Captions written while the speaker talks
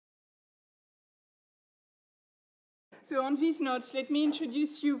So on these notes, let me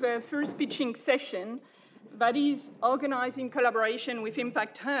introduce you the first pitching session that is organized in collaboration with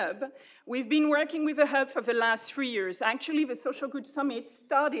Impact Hub. We've been working with the Hub for the last 3 years. Actually, the Social Good Summit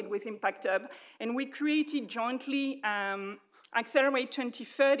started with Impact Hub, and we created jointly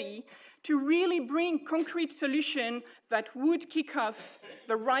Accelerate2030 to really bring concrete solutions that would kick off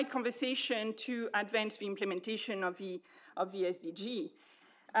the right conversation to advance the implementation of the SDG.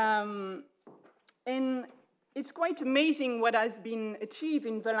 And it's quite amazing what has been achieved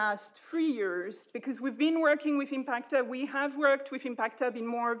in the last 3 years, because we've been working with Impact Hub. We have worked with Impact Hub in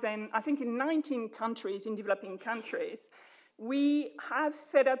more than, I think, in 19 countries, in developing countries. We have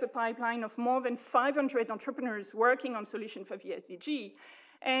set up a pipeline of more than 500 entrepreneurs working on solutions for the SDG.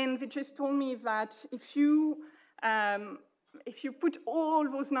 And they just told me that if you put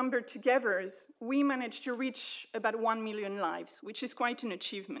all those numbers together, we managed to reach about 1 million lives, which is quite an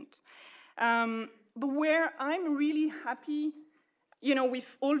achievement. But where I'm really happy,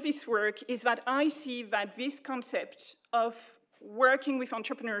 with all this work is that I see that this concept of working with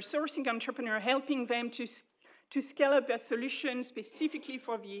entrepreneurs, sourcing entrepreneurs, helping them to scale up their solutions specifically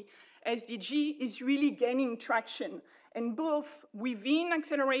for the SDG is really gaining traction, and both within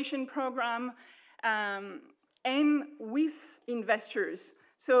acceleration program and with investors.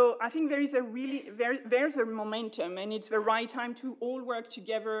 So I think there is there's a momentum, and it's the right time to all work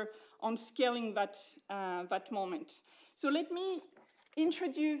together on scaling that moment. So let me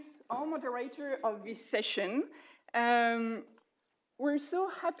introduce our moderator of this session. We're so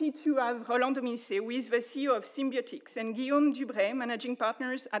happy to have Roland, who is the CEO of Symbiotics, and Guillaume Dubray, managing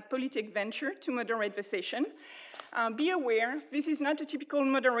partners at Polytech Venture, to moderate the session. Be aware, this is not a typical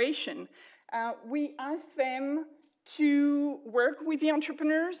moderation. We ask them to work with the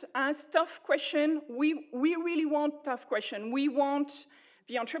entrepreneurs, ask tough questions. We really want tough questions. We want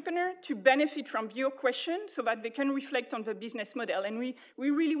the entrepreneur to benefit from your question so that they can reflect on the business model. And we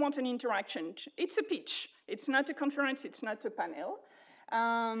really want an interaction. It's a pitch. It's not a conference. It's not a panel.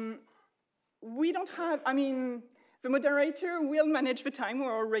 We don't have, the moderator will manage the time.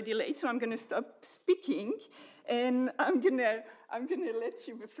 We're already late, so I'm going to stop speaking. And I'm gonna let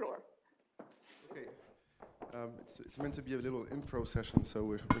you the floor. Okay. It's meant to be a little improv session, so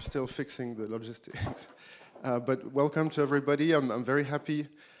we're still fixing the logistics. But welcome to everybody. I'm very happy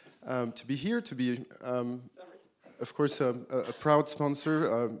to be here, to be, of course, a proud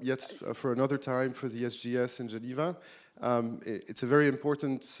sponsor, yet for another time for the SGS in Geneva. It's a very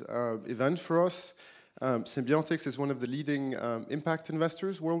important event for us. Symbiotics is one of the leading impact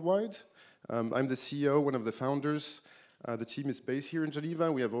investors worldwide. I'm the CEO, one of the founders. The team is based here in Geneva.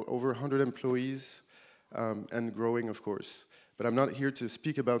 We have over 100 employees and growing, of course. But I'm not here to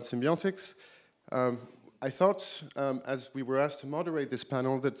speak about Symbiotics. I thought, as we were asked to moderate this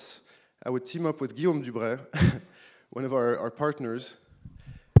panel, that I would team up with Guillaume Dubray, one of our partners,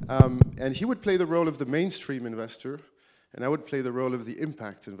 and he would play the role of the mainstream investor, and I would play the role of the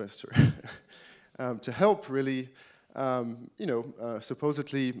impact investor, to help really,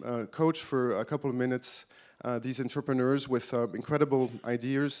 supposedly coach for a couple of minutes these entrepreneurs with incredible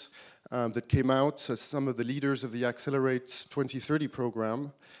ideas that came out as some of the leaders of the Accelerate2030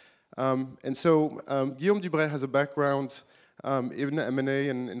 program. And so Guillaume Dubray has a background in M&A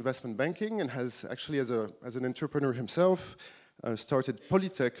and investment banking, and has actually, as an entrepreneur himself, started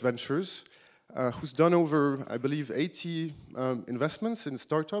Polytech Ventures, who's done over, I believe, 80 investments in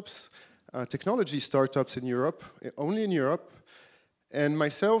startups, technology startups in Europe, only in Europe. And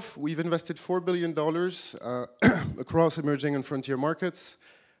myself, we've invested $4 billion across emerging and frontier markets,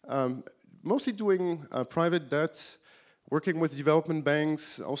 mostly doing private debt, working with development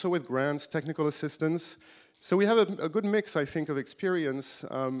banks, also with grants, technical assistance. So we have a good mix, I think, of experience,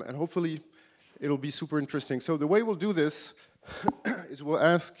 and hopefully it'll be super interesting. So the way we'll do this is we'll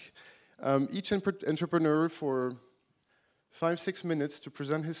ask each entrepreneur for 5-6 minutes to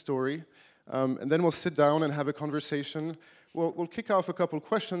present his story, and then we'll sit down and have a conversation. We'll kick off a couple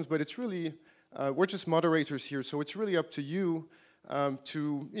questions, but it's really, we're just moderators here, so it's really up to you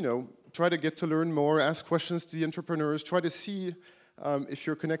to, try to get to learn more, ask questions to the entrepreneurs, try to see if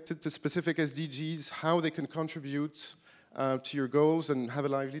you're connected to specific SDGs, how they can contribute to your goals, and have a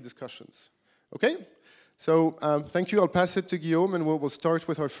lively discussions. Okay? So thank you. I'll pass it to Guillaume, and we'll start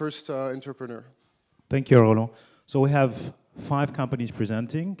with our first entrepreneur. Thank you, Roland. So we have 5 companies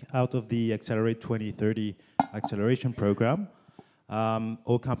presenting out of the Accelerate2030 acceleration program.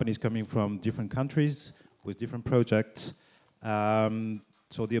 All companies coming from different countries with different projects.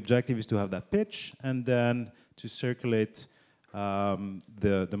 So the objective is to have that pitch, and then to circulate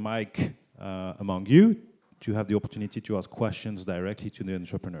the mic among you, to have the opportunity to ask questions directly to the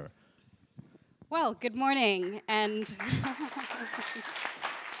entrepreneur. Well, good morning, and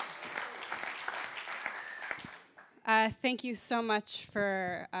thank you so much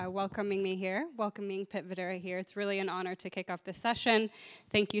for welcoming me here, welcoming Pit Vidura here. It's really an honor to kick off this session.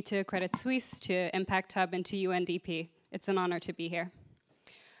 Thank you to Credit Suisse, to Impact Hub, and to UNDP. It's an honor to be here.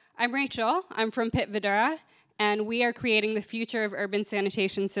 I'm Rachel. I'm from Pit Vidura, and we are creating the future of urban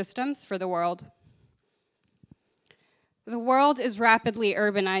sanitation systems for the world. The world is rapidly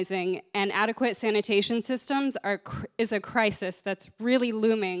urbanizing, and adequate sanitation systems is a crisis that's really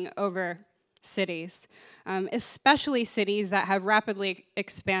looming over cities, especially cities that have rapidly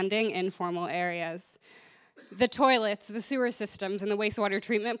expanding informal areas. The toilets, the sewer systems, and the wastewater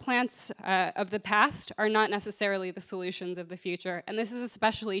treatment plants of the past are not necessarily the solutions of the future, and this is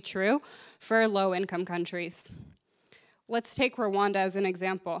especially true for low-income countries. Let's take Rwanda as an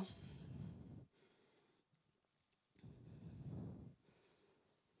example.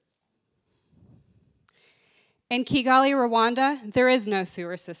 In Kigali, Rwanda, there is no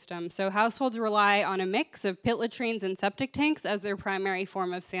sewer system, so households rely on a mix of pit latrines and septic tanks as their primary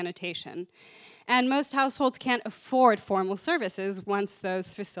form of sanitation. And most households can't afford formal services once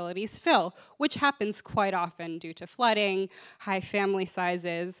those facilities fill, which happens quite often due to flooding, high family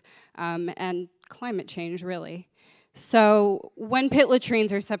sizes, and climate change, really. So when pit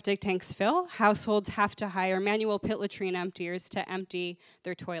latrines or septic tanks fill, households have to hire manual pit latrine emptiers to empty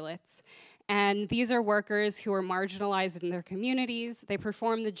their toilets. And these are workers who are marginalized in their communities. They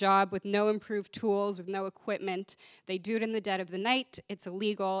perform the job with no improved tools, with no equipment. They do it in the dead of the night. It's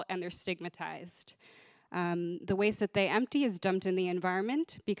illegal, and they're stigmatized. The waste that they empty is dumped in the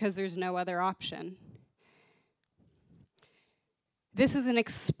environment because there's no other option. This is an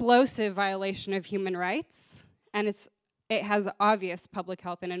explosive violation of human rights, and it has obvious public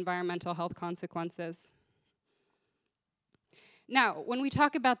health and environmental health consequences. Now, when we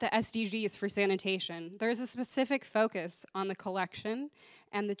talk about the SDGs for sanitation, there's a specific focus on the collection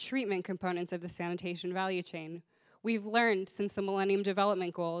and the treatment components of the sanitation value chain. We've learned since the Millennium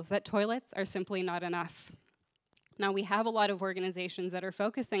Development Goals that toilets are simply not enough. Now, we have a lot of organizations that are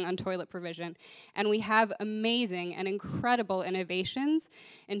focusing on toilet provision, and we have amazing and incredible innovations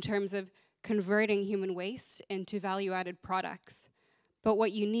in terms of converting human waste into value-added products. But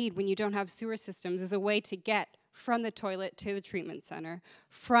what you need when you don't have sewer systems is a way to get from the toilet to the treatment center,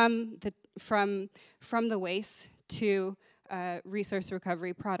 from the waste to resource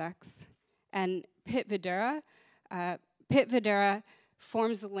recovery products. And Pit Vidura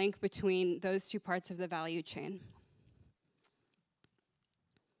forms the link between those two parts of the value chain.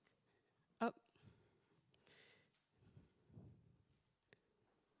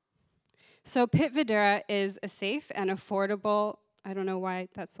 So Pit Vidura is a safe and affordable, I don't know why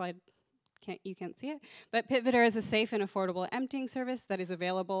that slide you can't see it, but Pit Vidura is a safe and affordable emptying service that is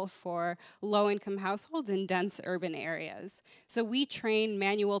available for low-income households in dense urban areas. So we train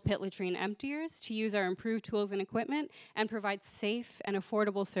manual pit latrine emptiers to use our improved tools and equipment and provide safe and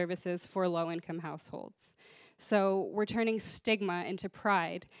affordable services for low-income households. So we're turning stigma into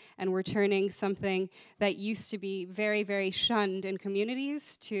pride, and we're turning something that used to be very, very shunned in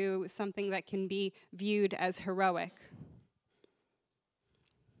communities to something that can be viewed as heroic.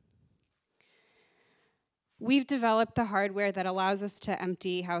 We've developed the hardware that allows us to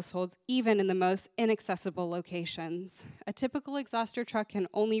empty households even in the most inaccessible locations. A typical exhauster truck can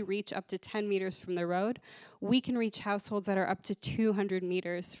only reach up to 10 meters from the road. We can reach households that are up to 200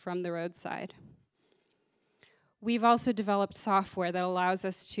 meters from the roadside. We've also developed software that allows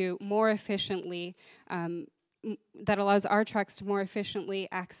us to more efficiently, that allows our trucks to more efficiently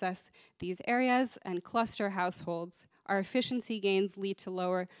access these areas and cluster households. Our efficiency gains lead to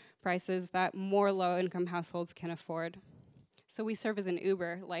lower prices that more low-income households can afford. So we serve as an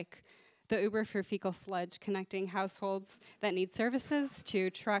Uber, like the Uber for fecal sludge, connecting households that need services to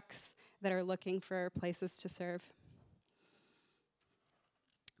trucks that are looking for places to serve.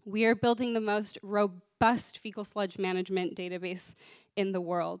 We are building the most robust fecal sludge management database in the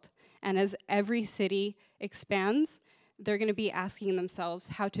world. And as every city expands, they're going to be asking themselves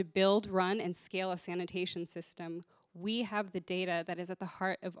how to build, run, and scale a sanitation system. We have the data that is at the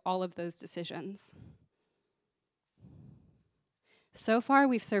heart of all of those decisions. So far,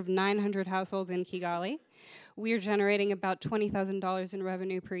 we've served 900 households in Kigali. We are generating about $20,000 in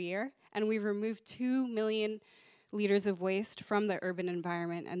revenue per year, and we've removed 2 million liters of waste from the urban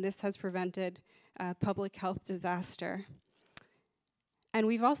environment, and this has prevented public health disaster. And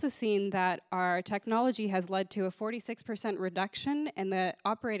we've also seen that our technology has led to a 46% reduction in the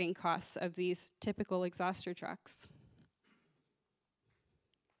operating costs of these typical exhauster trucks.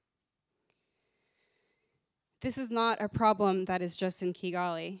 This is not a problem that is just in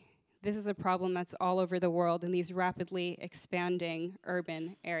Kigali. this is a problem that's all over the world in these rapidly expanding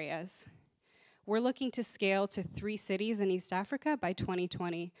urban areas. We're looking to scale to 3 cities in East Africa by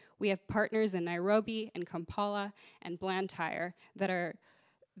 2020. We have partners in Nairobi and Kampala and Blantyre that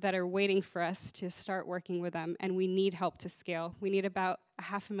are waiting for us to start working with them, and we need help to scale. We need about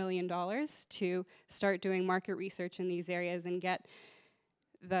 $500,000 to start doing market research in these areas and get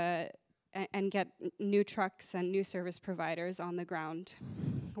new trucks and new service providers on the ground.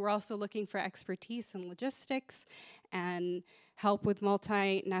 We're also looking for expertise in logistics and help with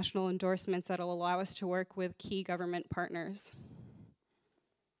multinational endorsements that will allow us to work with key government partners.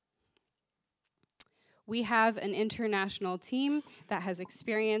 We have an international team that has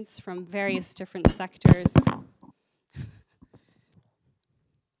experience from various different sectors.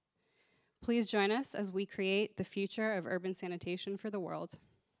 Please join us as we create the future of urban sanitation for the world.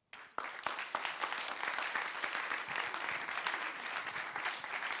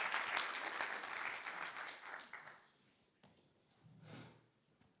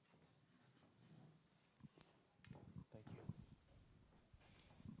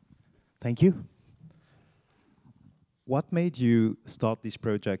 Thank you. What made you start this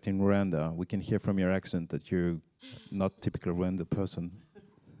project in Rwanda? We can hear from your accent that you're not typical Rwanda person.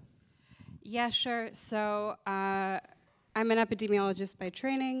 Yeah, sure. So I'm an epidemiologist by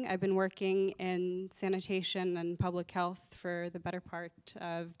training. I've been working in sanitation and public health for the better part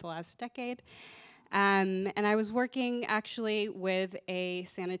of the last decade. And I was working actually with a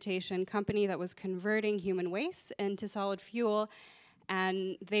sanitation company that was converting human waste into solid fuel,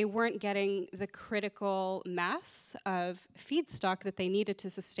 and they weren't getting the critical mass of feedstock that they needed to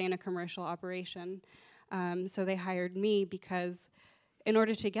sustain a commercial operation. So they hired me because in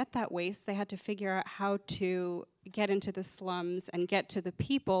order to get that waste, they had to figure out how to get into the slums and get to the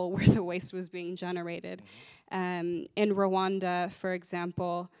people where the waste was being generated. In Rwanda, for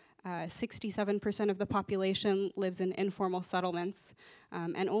example, 67% of the population lives in informal settlements,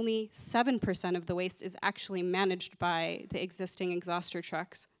 and only 7% of the waste is actually managed by the existing exhauster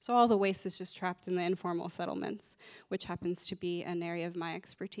trucks. So all the waste is just trapped in the informal settlements, which happens to be an area of my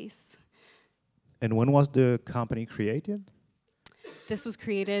expertise. And when was the company created? This was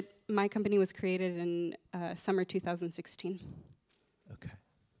created, my company was created in summer 2016. Okay.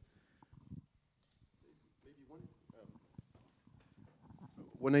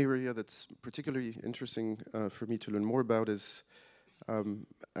 One area that's particularly interesting for me to learn more about is,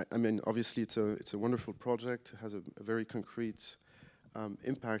 I mean, obviously it's a wonderful project, has a very concrete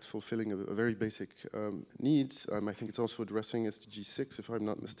impact, fulfilling a very basic needs. I think it's also addressing SDG 6, if I'm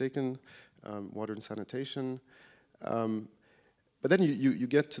not mistaken, water and sanitation. But then you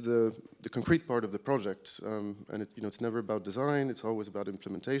get to the concrete part of the project, and it's never about design, it's always about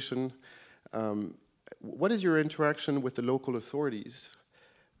implementation. What is your interaction with the local authorities?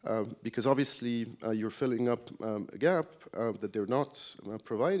 Because obviously you're filling up a gap that they're not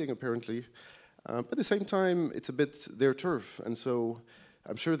providing, apparently. But at the same time, it's a bit their turf, and so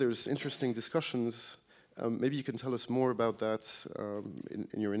I'm sure there's interesting discussions. Maybe you can tell us more about that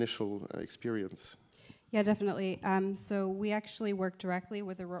in your initial experience. Yeah, definitely. So we actually work directly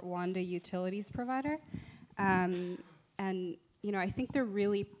with the Rwanda utilities provider. And I think they're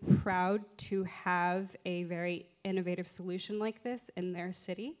really proud to have a very innovative solution like this in their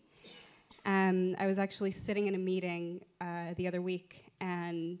city. I was actually sitting in a meeting the other week,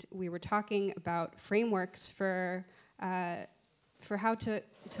 and we were talking about frameworks for how to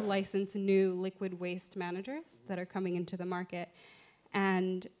license new liquid waste managers that are coming into the market.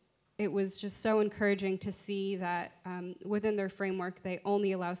 And it was just so encouraging to see that within their framework, they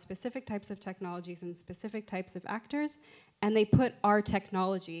only allow specific types of technologies and specific types of actors, and they put our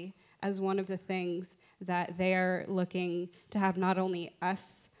technology as one of the things that they're looking to have not only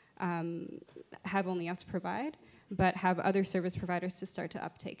us provide, but have other service providers to start to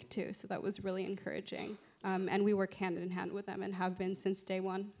uptake too. So that was really encouraging. And we work hand in hand with them and have been since day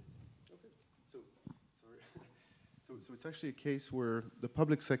one. So it's actually a case where the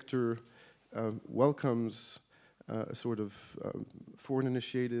public sector welcomes a sort of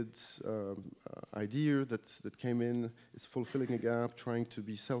foreign-initiated idea that came in, is fulfilling a gap, trying to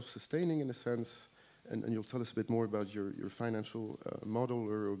be self-sustaining in a sense, and you'll tell us a bit more about your financial model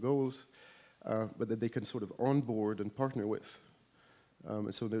or goals, but that they can sort of onboard and partner with.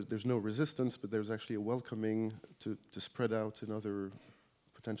 And so there's no resistance, but there's actually a welcoming to spread out in other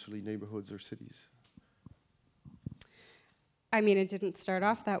potentially neighborhoods or cities. I mean, it didn't start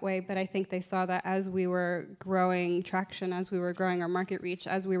off that way, but I think they saw that as we were growing traction, as we were growing our market reach,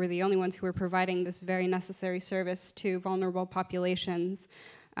 as we were the only ones who were providing this very necessary service to vulnerable populations,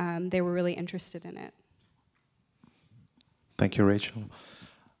 they were really interested in it. Thank you, Rachel.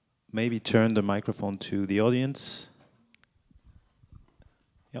 maybe turn the microphone to the audience.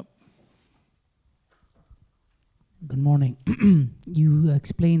 Yep. Good morning. You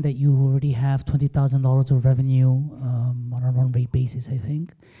explained that you already have $20,000 of revenue on a run rate basis, I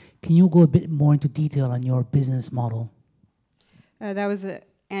think. Can you go a bit more into detail on your business model? That was an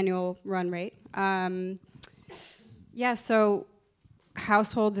annual run rate. Yeah, so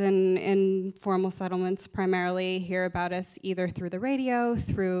households in informal settlements primarily hear about us either through the radio,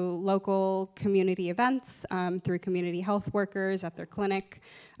 through local community events, through community health workers at their clinic.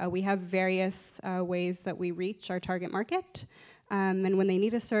 We have various ways that we reach our target market. And when they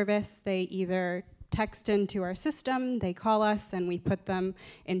need a service, they either text into our system, they call us, and we put them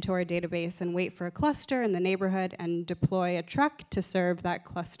into our database and wait for a cluster in the neighborhood and deploy a truck to serve that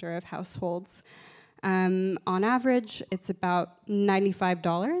cluster of households. On average, it's about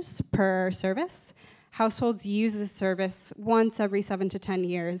 $95 per service. Households use this service once every 7 to 10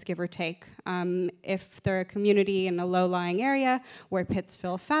 years, give or take. If they're a community in a low-lying area where pits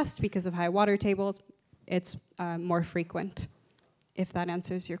fill fast because of high water tables, it's more frequent, if that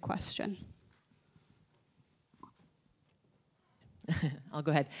answers your question. I'll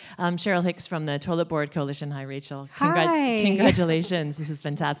go ahead. Cheryl Hicks from the Toilet Board Coalition. Hi, Rachel. Hi. Congratulations. This is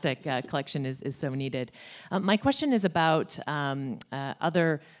fantastic. Collection is so needed. My question is about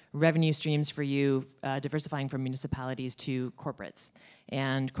other revenue streams for you, diversifying from municipalities to corporates,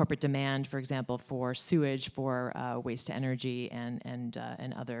 and corporate demand, for example, for sewage, for waste to energy, and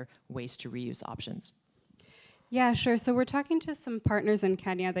other waste to reuse options. Yeah, sure. So we're talking to some partners in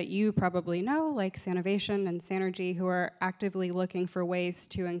Kenya that you probably know, like Sanovation and Sanergy, who are actively looking for ways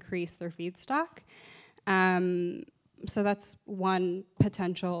to increase their feedstock. So that's one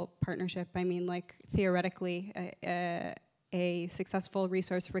potential partnership. I mean, like, theoretically, a successful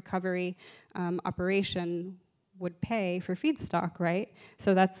resource recovery operation would pay for feedstock, right?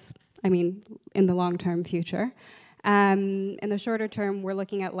 So that's, I mean, in the long-term future. In the shorter term, we're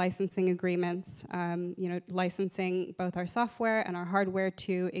looking at licensing agreements, licensing both our software and our hardware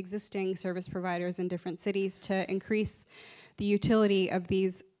to existing service providers in different cities to increase the utility of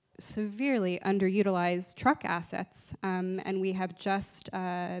these severely underutilized truck assets. And we have just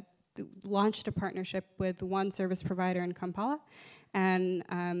launched a partnership with one service provider in Kampala, and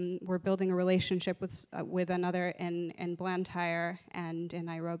we're building a relationship with another in Blantyre and in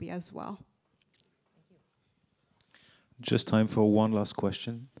Nairobi as well. Just time for one last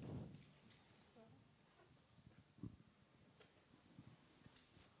question.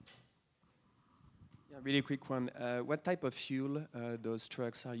 Yeah, really quick one. What type of fuel those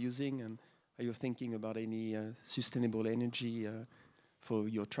trucks are using, and are you thinking about any sustainable energy for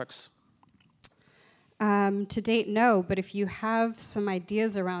your trucks? To date, no, but if you have some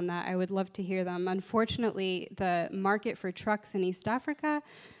ideas around that, I would love to hear them. Unfortunately, the market for trucks in East Africa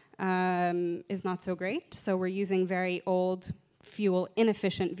is not so great. So we're using very old, fuel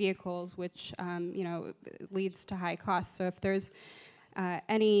inefficient vehicles, which leads to high costs. So if there's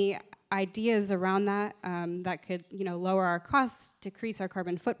any ideas around that that could lower our costs, decrease our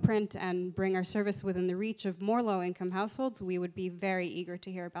carbon footprint, and bring our service within the reach of more low-income households, we would be very eager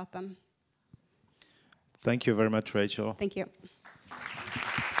to hear about them. Thank you very much, Rachel. Thank you.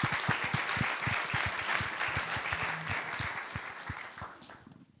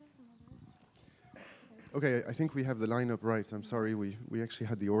 Okay, I think we have the lineup right. I'm sorry, we actually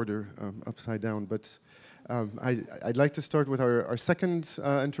had the order upside down, but I'd like to start with our second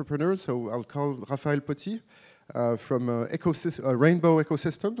entrepreneur. So I'll call Raphaël Petit from Rainbow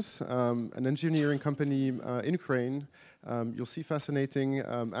Ecosystems, an engineering company in Ukraine. You'll see fascinating,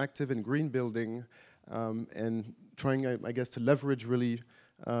 active in green building, and trying, I guess, to leverage really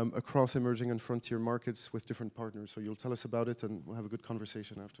across emerging and frontier markets with different partners. So you'll tell us about it, and we'll have a good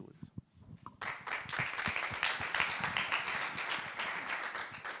conversation afterwards.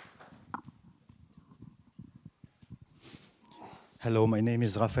 Hello, my name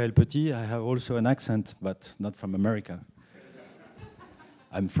is Raphaël Petit. I have also an accent, but not from America.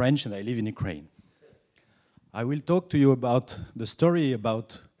 I'm French and I live in Ukraine. I will talk to you about the story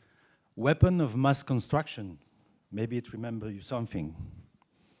about weapon of mass construction. Maybe it remembers you something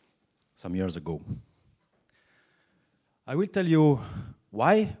some years ago. I will tell you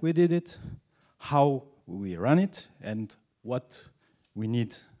why we did it, how we run it, and what we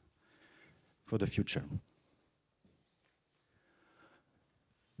need for the future.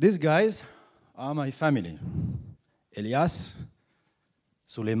 These guys are my family. Elias,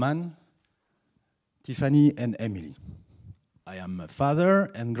 Suleiman, Tiffany, and Emily. I am a father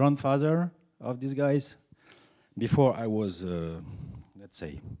and grandfather of these guys. Before I was, let's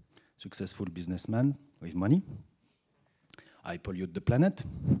say, successful businessman with money. I pollute the planet.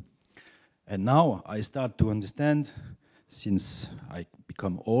 And now I start to understand, since I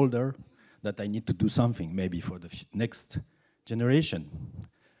become older, that I need to do something, maybe for the next generation,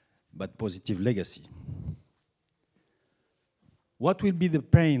 but positive legacy. What will be the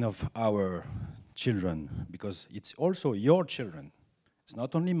pain of our children? Because it's also your children. It's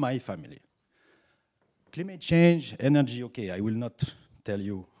not only my family. Climate change, energy, okay, I will not tell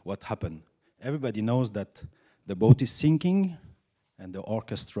you what happened. Everybody knows that the boat is sinking and the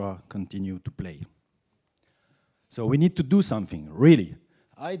orchestra continue to play. So we need to do something, really.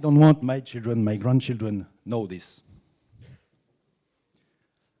 I don't want my children, my grandchildren know this.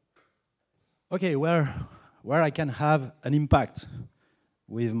 Okay, where I can have an impact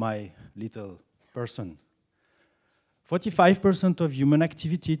with my little person. 45% of human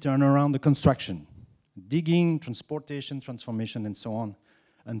activity turn around the construction, digging, transportation, transformation, and so on,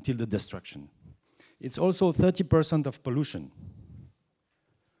 until the destruction. It's also 30% of pollution.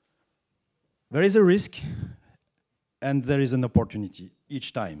 There is a risk, and there is an opportunity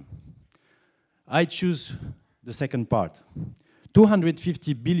each time. I choose the second part.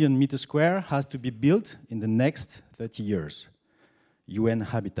 250 billion meters square has to be built in the next 30 years. UN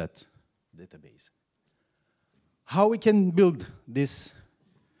Habitat database. How we can build this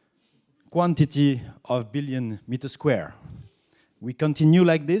quantity of billion meters square? We continue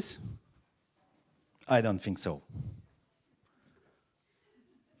like this? I don't think so.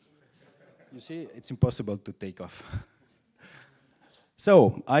 You see, it's impossible to take off.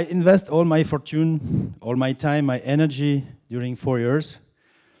 So I invest all my fortune, all my time, my energy during 4 years.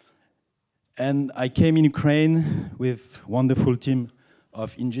 And I came in Ukraine with a wonderful team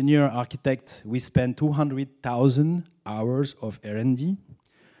of engineer, architects. We spent 200,000 hours of R&D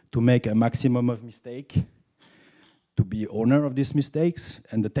to make a maximum of mistake, to be owner of these mistakes,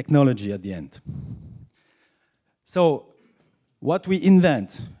 and the technology at the end. So what we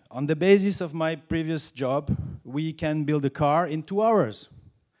invent, on the basis of my previous job, we can build a car in 2 hours.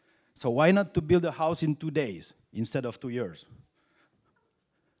 So why not to build a house in 2 days instead of 2 years?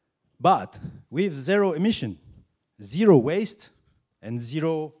 But with zero emission, zero waste, and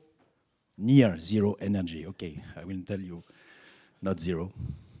near zero energy. Okay, I will tell you, not zero.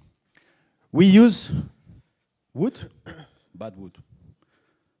 We use wood, bad wood,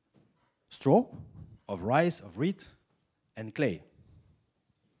 straw of rice, of wheat, and clay.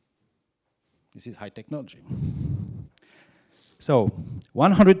 This is high technology. So,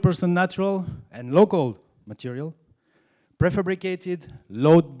 100% natural and local material, prefabricated,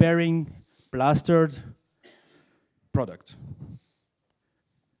 load-bearing, plastered product.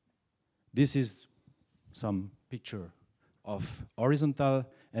 This is some picture of horizontal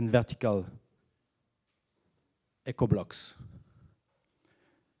and vertical eco blocks.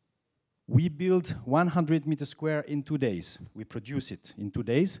 We build 100 meters square in 2 days. We produce it in 2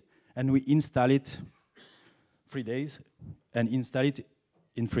 days, and we install it 3 days, and install it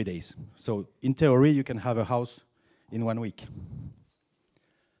in 3 days. So in theory, you can have a house in 1 week.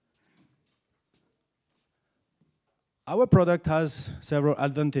 Our product has several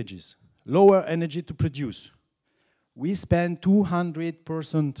advantages. Lower energy to produce. We spend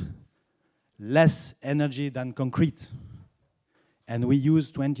 200% less energy than concrete. And we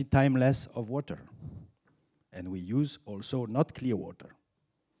use 20 times less of water. And we use also not clear water.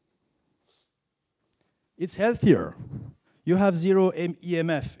 It's healthier. You have zero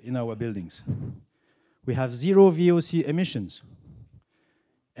EMF in our buildings. We have zero VOC emissions.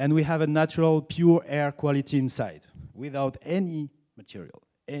 And we have a natural, pure air quality inside, without any material,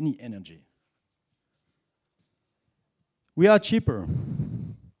 any energy. We are cheaper.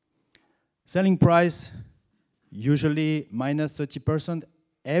 Selling price, usually minus 30%,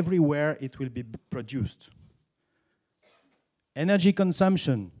 everywhere it will be produced. Energy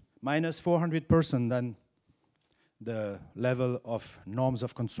consumption, minus 400% than the level of norms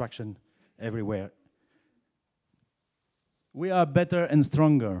of construction everywhere. We are better and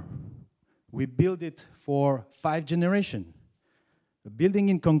stronger. We build it for 5 generations. A building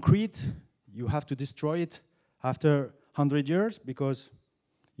in concrete, you have to destroy it after 100 years because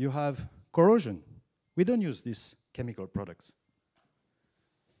you have corrosion. We don't use these chemical products.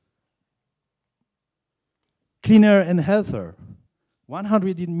 Cleaner and healthier.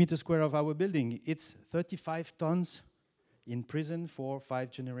 100 meters square of our building, it's 35 tons in prison for 5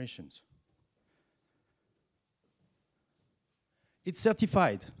 generations. It's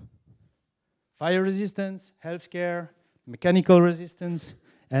certified. Fire resistance, healthcare, mechanical resistance,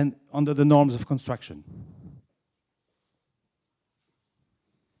 and under the norms of construction.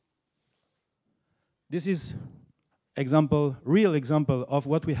 This is real example of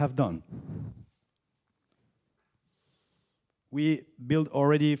what we have done. We built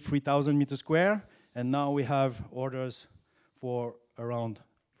already 3,000 meters square, and now we have orders for around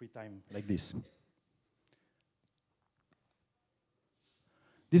 3 times like this.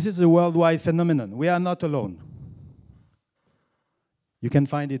 This is a worldwide phenomenon. We are not alone. You can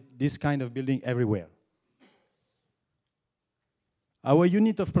find this kind of building everywhere. Our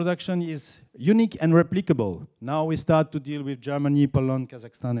unit of production is unique and replicable. Now we start to deal with Germany, Poland,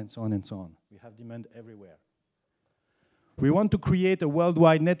 Kazakhstan, and so on and so on. We have demand everywhere. We want to create a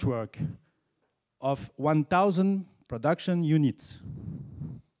worldwide network of 1,000 production units.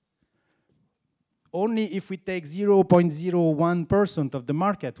 Only if we take 0.01% of the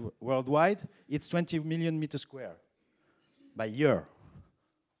market worldwide, it's 20 million meters square by year.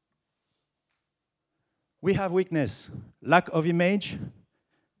 We have weakness, lack of image,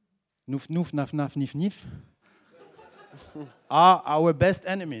 noof noof, naf naf, nif nif, are our best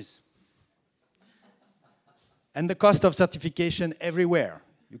enemies. And the cost of certification everywhere.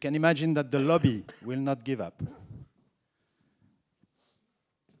 You can imagine that the lobby will not give up.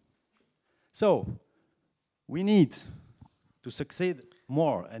 So, we need to succeed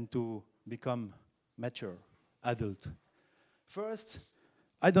more and to become mature, adult. First,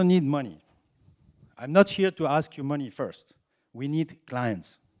 I don't need money. I'm not here to ask you money first. We need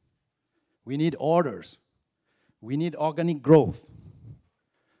clients. We need orders. We need organic growth.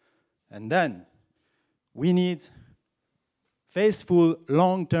 And then we need faithful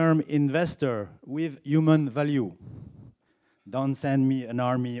long-term investor with human value. Don't send me an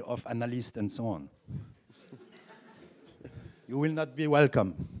army of analysts and so on. You will not be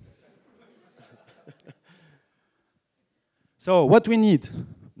welcome. So what we need?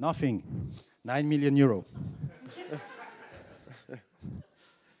 Nothing. 9 million euro.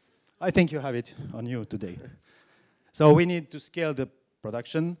 I think you have it on you today. So we need to scale the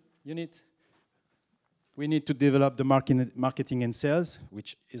production unit. We need to develop the marketing and sales,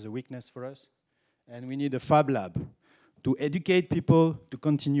 which is a weakness for us. And we need a fab lab to educate people to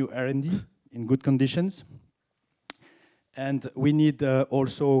continue R&D in good conditions. And we need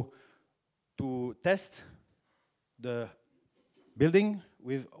also to test the building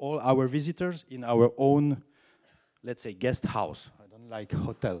with all our visitors in our own, let's say, guest house. I don't like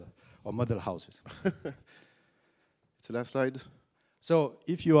hotel or model houses. It's the last slide. So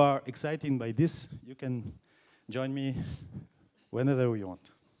if you are excited by this, you can join me whenever you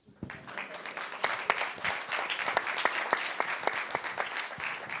want.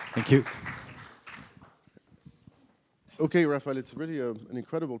 Thank you. Okay, Raphael, it's really an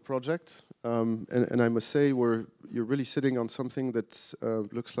incredible project. And I must say, you're really sitting on something that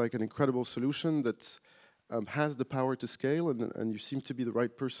looks like an incredible solution that has the power to scale, and you seem to be the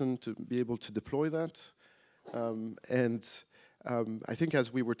right person to be able to deploy that. I think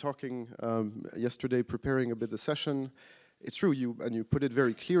as we were talking yesterday, preparing a bit the session, it's true, you put it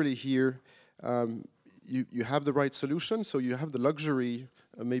very clearly here. You have the right solution, so you have the luxury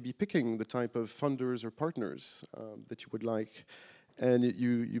of maybe picking the type of funders or partners that you would like. And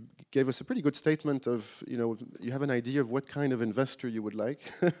you gave us a pretty good statement of, you have an idea of what kind of investor you would like.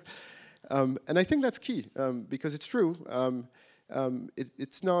 And I think that's key, because it's true.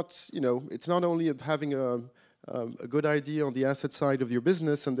 It's not only of having a good idea on the asset side of your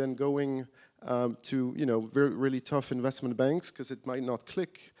business and then going to, really tough investment banks, because it might not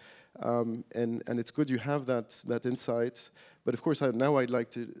click. And it's good you have that insight. But of course, now I'd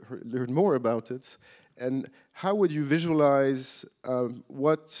like to learn more about it. And how would you visualize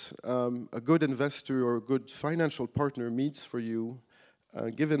what a good investor or a good financial partner means for you,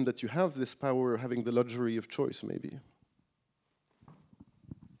 given that you have this power, having the luxury of choice, maybe?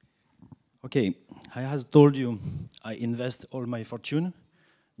 Okay, I has told you I invest all my fortune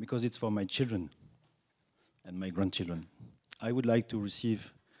because it's for my children and my grandchildren. I would like to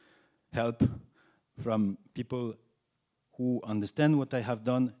receive help from people who understand what I have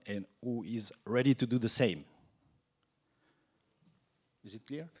done and who is ready to do the same. Is it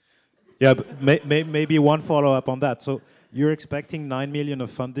clear? Yeah, but maybe one follow-up on that. So you're expecting 9 million of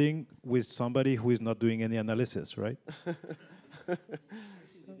funding with somebody who is not doing any analysis, right?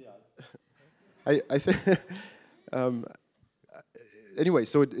 I think, anyway,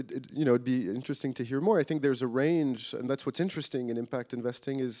 so it'd be interesting to hear more. I think there's a range, and that's what's interesting in impact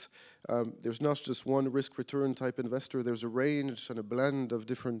investing is there's not just one risk-return type investor. There's a range and a blend of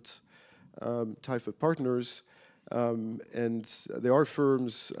different type of partners, and there are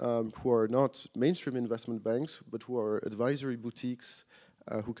firms who are not mainstream investment banks, but who are advisory boutiques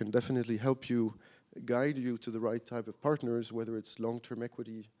who can definitely help you, guide you to the right type of partners, whether it's long-term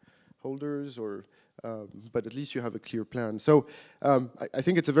equity holders, or but at least you have a clear plan. So I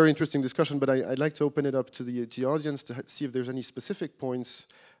think it's a very interesting discussion, but I'd like to open it up to the audience to see if there's any specific points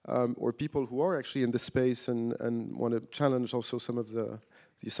or people who are actually in this space and want to challenge also some of the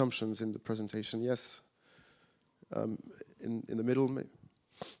assumptions in the presentation. Yes, in the middle.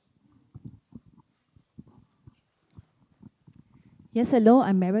 Yes, hello,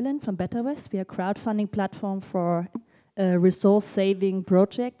 I'm Marilyn from Better West. We are a crowdfunding platform for resource-saving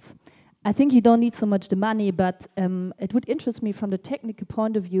projects. I think you don't need so much the money, but it would interest me from the technical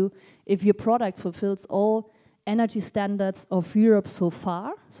point of view if your product fulfills all energy standards of Europe so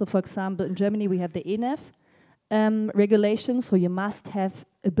far. So for example, in Germany we have the ENEF regulations, so you must have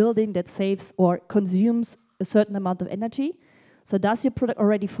a building that saves or consumes a certain amount of energy. So does your product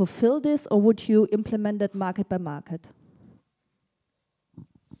already fulfill this, or would you implement that market by market?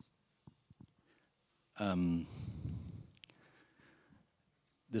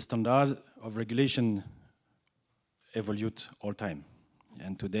 The standard of regulation evolve all time,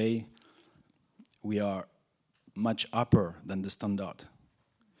 and today we are much upper than the standard.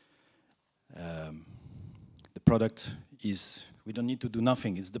 The product is, we don't need to do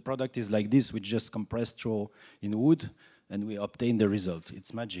nothing. The product is like this, we just compress straw in wood and we obtain the result.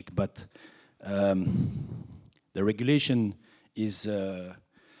 It's magic, but the regulation is,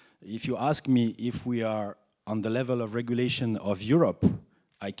 if you ask me if we are on the level of regulation of Europe,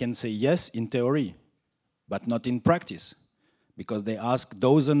 I can say yes in theory, but not in practice, because they ask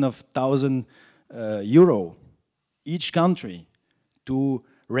dozens of thousands euro each country to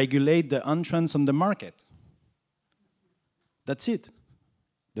regulate the entrance on the market. That's it.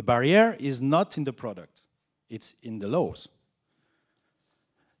 The barrier is not in the product, it's in the laws.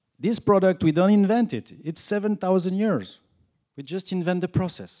 This product, we don't invent it. It's 7,000 years. We just invent the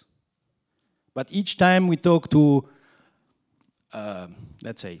process. But each time we talk to,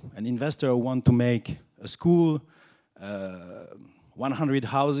 let's say, an investor who wants to make a school, 100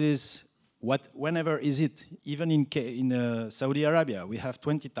 houses, whenever is it? Even in Saudi Arabia, we have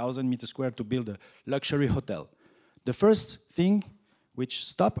 20,000 meters square to build a luxury hotel. The first thing which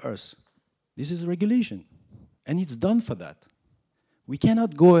stops us, this is regulation. And it's done for that. We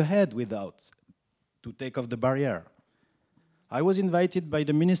cannot go ahead without to take off the barrier. I was invited by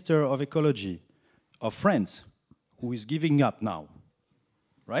the Minister of Ecology of France, who is giving up now,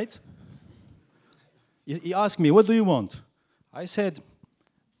 right? He asked me, what do you want? I said,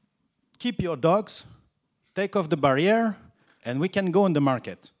 keep your dogs, take off the barrier, and we can go on the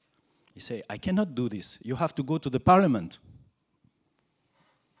market. He said, I cannot do this. You have to go to the parliament.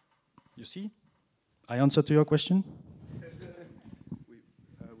 You see? I answered to your question?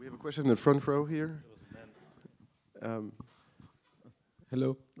 We have a question in the front row here.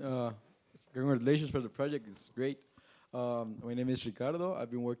 Hello. Congratulations for the project. It's great. My name is Ricardo.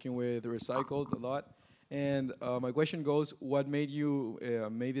 I've been working with Recycled a lot. And my question goes, what made you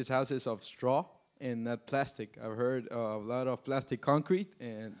make these houses of straw and not plastic? I've heard a lot of plastic concrete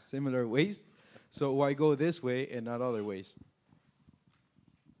and similar waste. So why go this way and not other ways?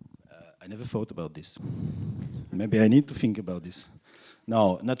 I never thought about this. Maybe I need to think about this.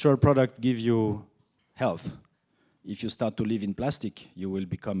 Now, natural products give you health. If you start to live in plastic, you will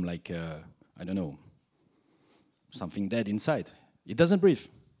become like, I don't know, something dead inside. It doesn't breathe.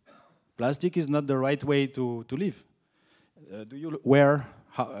 Plastic is not the right way to live. Do you wear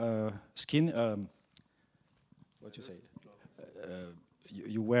skin, what you say?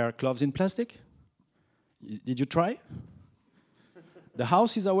 You wear gloves in plastic? Did you try? The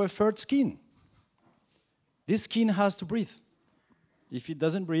house is our third skin. This skin has to breathe. If it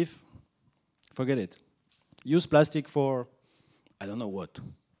doesn't breathe, forget it. Use plastic for, I don't know what.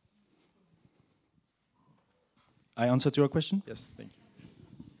 I answered your question? Yes, thank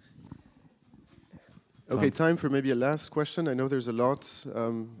you. Okay, time for maybe a last question. I know there's a lot.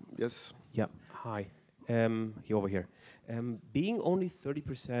 Yes? Yeah, hi. Over here. Being only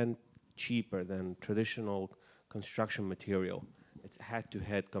 30% cheaper than traditional construction material, it's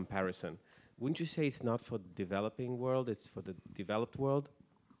head-to-head comparison. Wouldn't you say it's not for the developing world, it's for the developed world?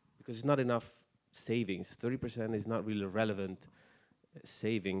 Because it's not enough savings. 30% is not really relevant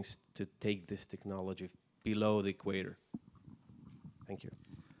savings to take this technology below the equator. Thank you.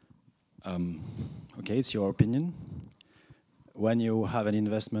 Okay, it's your opinion. When you have an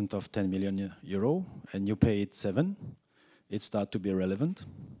investment of 10 million euro and you pay it 7, it starts to be relevant,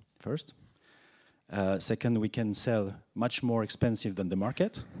 first. Second, we can sell much more expensive than the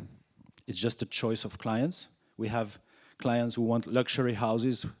market. It's just a choice of clients. We have clients who want luxury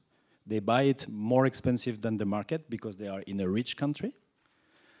houses. They buy it more expensive than the market because they are in a rich country.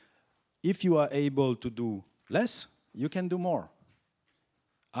 If you are able to do less, you can do more.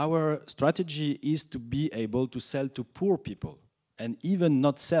 Our strategy is to be able to sell to poor people, and even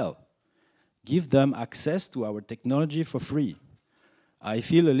not sell. Give them access to our technology for free. I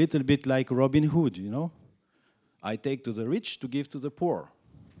feel a little bit like Robin Hood, you know? I take to the rich to give to the poor.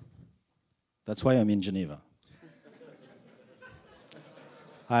 That's why I'm in Geneva.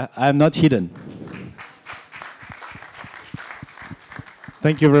 I'm not hidden.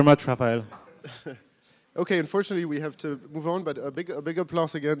 Thank you very much, Raphael. Okay, unfortunately we have to move on, but a big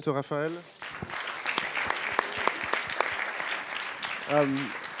applause again to Raphael.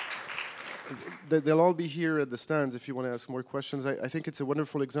 They'll all be here at the stands if you want to ask more questions. I think it's a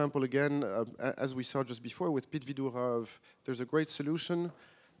wonderful example again, as we saw just before with Vidura, of there's a great solution,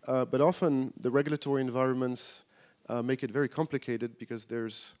 but often the regulatory environments make it very complicated because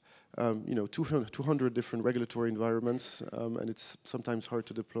there's 200 different regulatory environments, and it's sometimes hard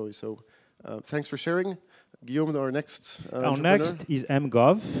to deploy. So thanks for sharing. Guillaume, our next Our next is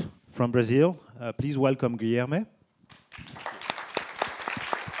MGov from Brazil. Please welcome Guillaume.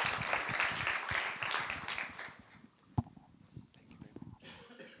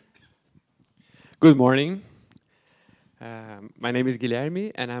 Good morning. My name is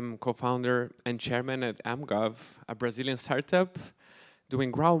Guilherme, and I'm co-founder and chairman at MGov, a Brazilian startup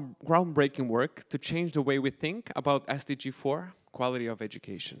doing groundbreaking work to change the way we think about SDG 4, quality of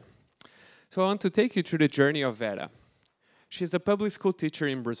education. So I want to take you through the journey of Vera. She's a public school teacher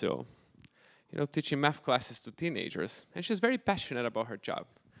in Brazil, teaching math classes to teenagers, and she's very passionate about her job.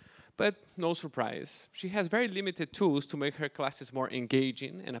 But no surprise, she has very limited tools to make her classes more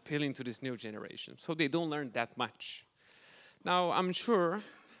engaging and appealing to this new generation, so they don't learn that much. Now, I'm sure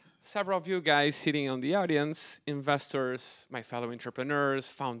several of you guys sitting on the audience, investors, my fellow entrepreneurs,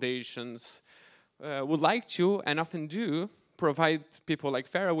 foundations, would like to, and often do, provide people like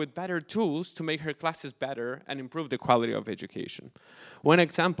Vera with better tools to make her classes better and improve the quality of education. One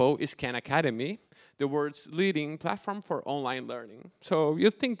example is Khan Academy, the world's leading platform for online learning. So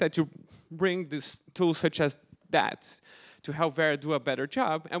you think that you bring this tool such as that to help Vera do a better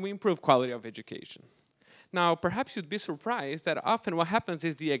job, and we improve quality of education. Now, perhaps you'd be surprised that often what happens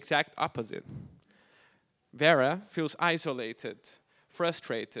is the exact opposite. Vera feels isolated,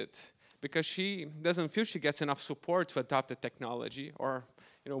 frustrated, because she doesn't feel she gets enough support to adopt the technology or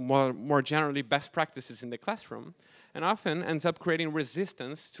more generally best practices in the classroom, and often ends up creating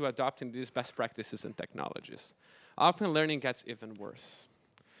resistance to adopting these best practices and technologies. Often learning gets even worse.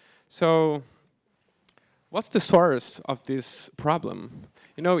 So what's the source of this problem?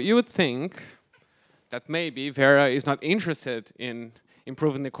 You would think that maybe Vera is not interested in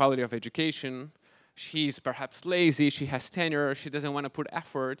improving the quality of education. She's perhaps lazy, she has tenure, she doesn't want to put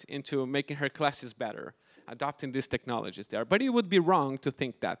effort into making her classes better, adopting these technologies there. But it would be wrong to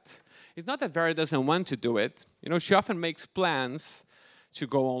think that. It's not that Vera doesn't want to do it. She often makes plans to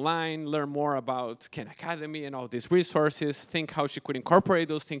go online, learn more about Khan Academy and all these resources, think how she could incorporate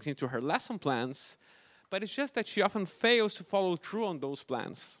those things into her lesson plans. But it's just that she often fails to follow through on those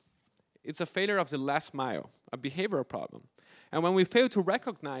plans. It's a failure of the last mile, a behavioral problem. And when we fail to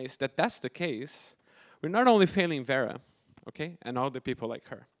recognize that that's the case, we're not only failing Vera, okay, and all the people like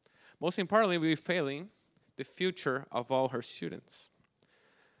her. Most importantly, we're failing the future of all her students.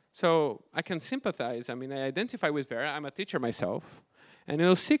 So I can sympathize. I identify with Vera. I'm a teacher myself.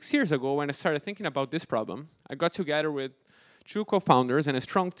 And 6 years ago, when I started thinking about this problem, I got together with 2 co-founders and a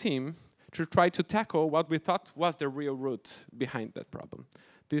strong team to try to tackle what we thought was the real root behind that problem.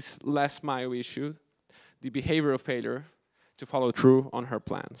 This last mile issue, the behavioral failure to follow through on her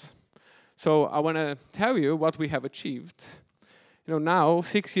plans. So I want to tell you what we have achieved. Now,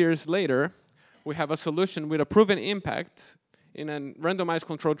 6 years later, we have a solution with a proven impact. In a randomized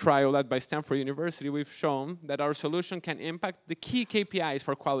controlled trial led by Stanford University, we've shown that our solution can impact the key KPIs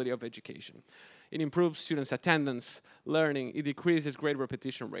for quality of education. It improves students' attendance, learning, it decreases grade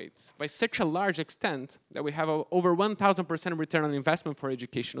repetition rates by such a large extent that we have over 1,000% return on investment for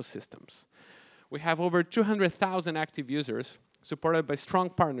educational systems. We have over 200,000 active users supported by strong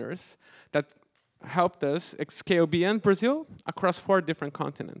partners that helped us scale beyond Brazil across 4 different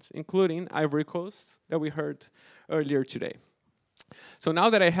continents, including Ivory Coast that we heard earlier today. So now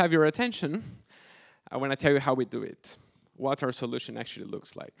that I have your attention, I want to tell you how we do it, what our solution actually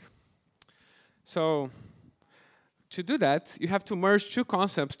looks like. So to do that, you have to merge 2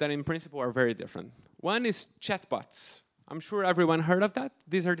 concepts that in principle are very different. One is chatbots. I'm sure everyone heard of that.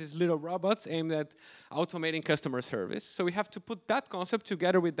 These are these little robots aimed at automating customer service. So we have to put that concept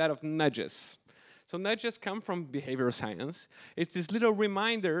together with that of nudges. So nudges come from behavioral science. It's these little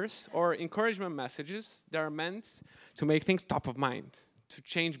reminders or encouragement messages that are meant to make things top of mind, to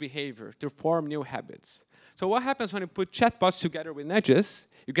change behavior, to form new habits. So what happens when you put chatbots together with nudges?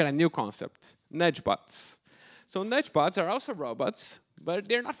 You get a new concept, nudge bots. So nudge bots are also robots, but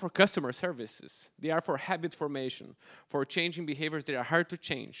they're not for customer services. They are for habit formation, for changing behaviors that are hard to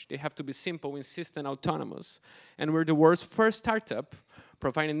change. They have to be simple, insistent, autonomous. And we're the world's first startup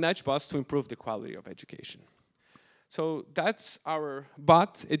providing nudge bots to improve the quality of education. So that's our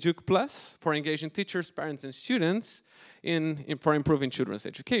bot, Educ Plus, for engaging teachers, parents, and students for improving children's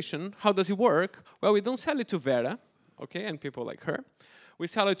education. How does it work? Well, we don't sell it to Vera, okay, and people like her. We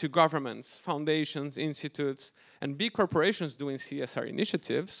sell it to governments, foundations, institutes, and big corporations doing CSR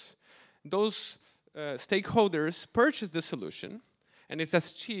initiatives. Those stakeholders purchase the solution, and it's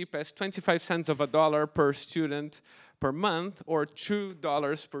as cheap as 25 cents of a dollar per student per month, or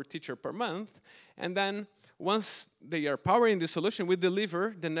 $2 per teacher per month. And then once they are powering the solution, we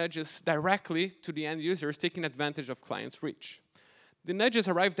deliver the nudges directly to the end users, taking advantage of clients' reach. The nudges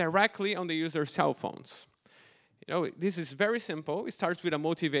arrive directly on the user's cell phones. You know, this is very simple. It starts with a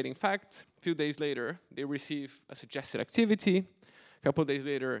motivating fact. A few days later, they receive a suggested activity. A couple of days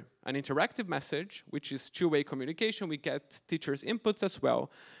later, an interactive message, which is two-way communication. We get teachers' inputs as well.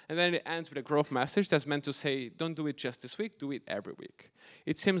 And then it ends with a growth message that's meant to say, don't do it just this week, do it every week.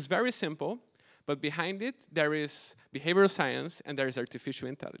 It seems very simple, but behind it, there is behavioral science and there is artificial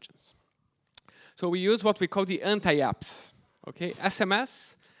intelligence. So we use what we call the anti-apps, okay?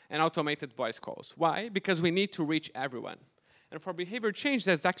 SMS and automated voice calls. Why? Because we need to reach everyone. And for behavior change,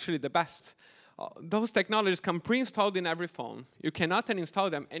 that's actually the best. Those technologies come pre-installed in every phone. You cannot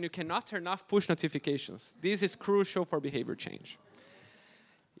uninstall them, and you cannot turn off push notifications. This is crucial for behavior change.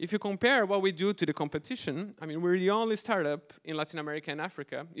 If you compare what we do to the competition, I mean, we're the only startup in Latin America and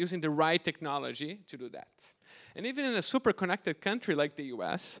Africa using the right technology to do that. And even in a super connected country like the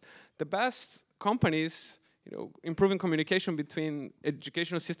US, the best companies, you know, improving communication between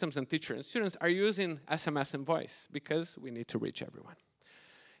educational systems and teachers and students are using SMS and voice because we need to reach everyone.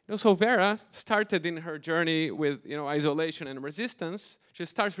 You know, so Vera started in her journey with, you know, isolation and resistance. She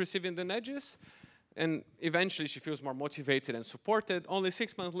starts receiving the nudges, and eventually she feels more motivated and supported. Only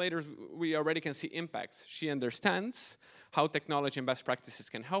 6 months later, we already can see impacts. She understands how technology and best practices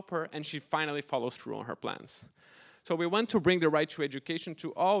can help her, and she finally follows through on her plans. So we want to bring the right to education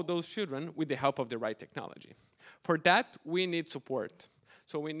to all those children with the help of the right technology. For that, we need support.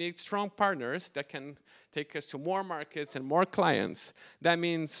 So we need strong partners that can take us to more markets and more clients. That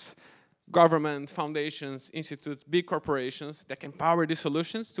means government, foundations, institutes, big corporations that can power these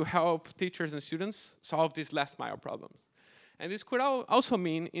solutions to help teachers and students solve these last mile problems. And this could also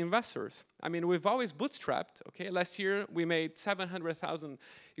mean investors. I mean, we've always bootstrapped, okay? Last year, we made $700,000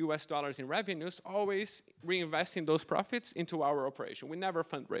 US in revenues, always reinvesting those profits into our operation. We never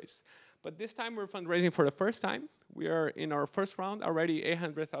fundraise. But this time, we're fundraising for the first time. We are in our first round, already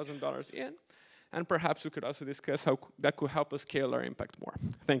 $800,000 in. And perhaps we could also discuss how that could help us scale our impact more.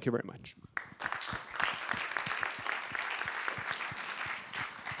 Thank you very much.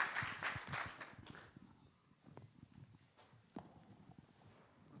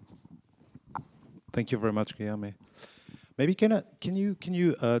 Thank you very much, Guillaume. Maybe can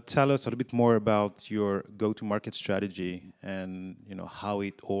you tell us a little bit more about your go-to-market strategy and, you know, how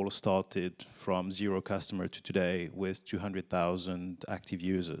it all started from 0 customer to today with 200,000 active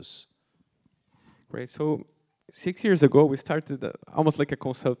users? Great. So 6 years ago, we started almost like a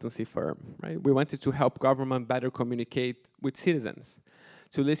consultancy firm, right? We wanted to help government better communicate with citizens,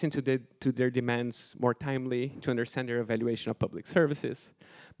 to listen to their demands more timely, to understand their evaluation of public services.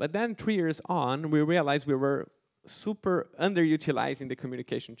 But then 3 years on, we realized we were super underutilizing the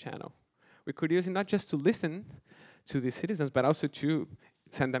communication channel. We could use it not just to listen to the citizens, but also to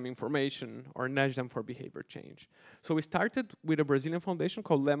send them information or nudge them for behavior change. So we started with a Brazilian foundation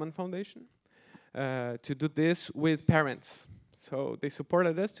called Lemon Foundation to do this with parents. So they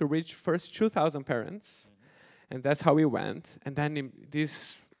supported us to reach first 2,000 parents, and that's how we went. And then in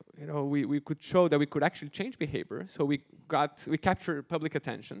this, you know, we could show that we could actually change behavior. So we captured public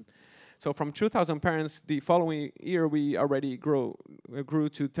attention. So from 2,000 parents, the following year we already grew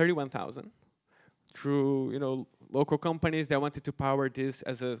to 31,000 through, you know, local companies that wanted to power this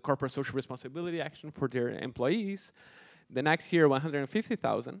as a corporate social responsibility action for their employees. The next year,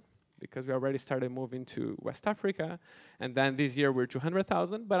 150,000. Because we already started moving to West Africa, and then this year we're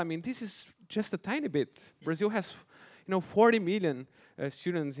 200,000. But I mean, this is just a tiny bit. Brazil has, you know, 40 million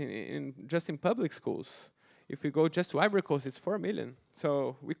students just in public schools. If we go just to Ivory Coast, it's 4 million.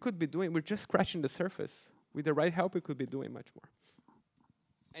 So we could be doing, we're just scratching the surface. With the right help, we could be doing much more.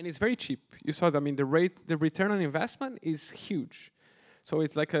 And it's very cheap. You saw that, I mean, the return on investment is huge. So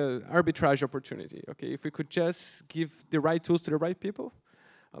it's like an arbitrage opportunity. Okay, if we could just give the right tools to the right people,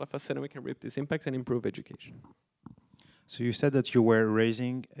 all of a sudden we can reap these impacts and improve education. So you said that you were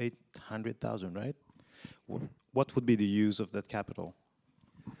raising 800,000, right? What would be the use of that capital?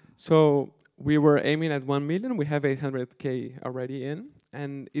 So we were aiming at 1 million. We have 800K already in,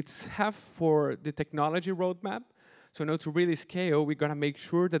 and it's half for the technology roadmap. So now to really scale, we gotta make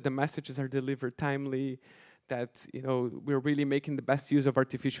sure that the messages are delivered timely, that we're really making the best use of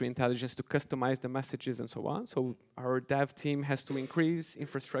artificial intelligence to customize the messages and so on. So our dev team has to increase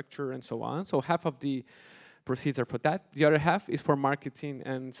infrastructure and so on. So half of the proceeds are for that. The other half is for marketing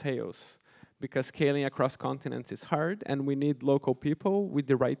and sales, because scaling across continents is hard, and we need local people with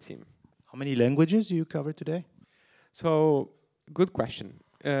the right team. How many languages do you cover today? So, good question.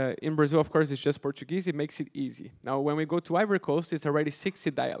 In Brazil, of course, it's just Portuguese. It makes it easy. Now, when we go to Ivory Coast, it's already 60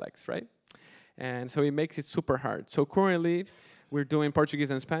 dialects, right? And so it makes it super hard. So currently, we're doing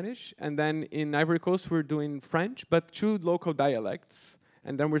Portuguese and Spanish. And then in Ivory Coast, we're doing French, but 2 local dialects.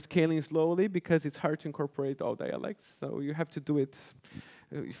 And then we're scaling slowly because it's hard to incorporate all dialects. So you have to do it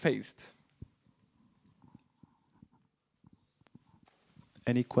phased.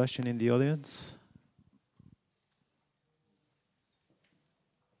 Any question in the audience?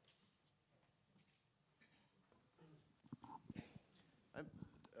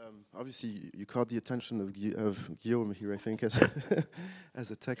 Obviously, you caught the attention of Guillaume here, I think, as,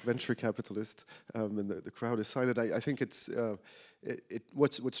 as a tech venture capitalist, and the crowd is silent. I think it's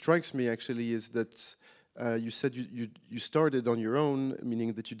what strikes me actually is that you said you started on your own,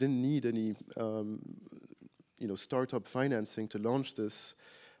 meaning that you didn't need any startup financing to launch this.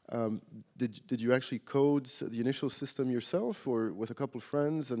 Did you actually code the initial system yourself, or with a couple of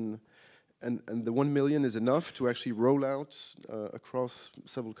friends, and the 1 million is enough to actually roll out across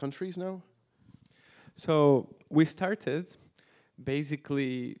several countries now? So we started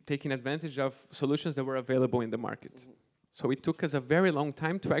basically taking advantage of solutions that were available in the market. Mm-hmm. So it took us a very long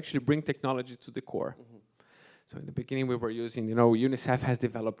time to actually bring technology to the core. Mm-hmm. So in the beginning we were using, UNICEF has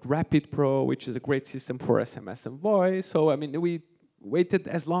developed Rapid Pro, which is a great system for SMS and voice. So I mean, we waited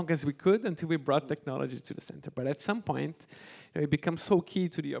as long as we could until we brought technology to the center. But at some point, it becomes so key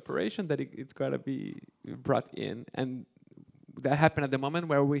to the operation that it's got to be brought in. And that happened at the moment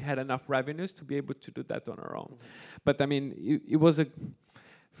where we had enough revenues to be able to do that on our own. Mm-hmm. But I mean, it was a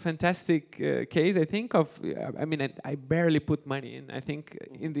fantastic case, I think, of, I barely put money in. I think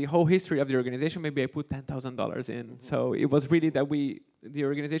in the whole history of the organization, maybe I put $10,000 in. Mm-hmm. So it was really that the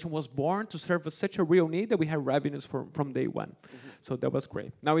organization was born to serve such a real need that we had revenues from day one. Mm-hmm. So that was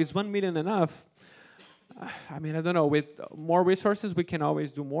great. Now, is 1 million enough? I don't know. With more resources, we can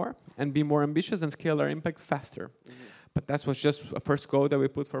always do more and be more ambitious and scale our impact faster. Mm-hmm. But that was just a first goal that we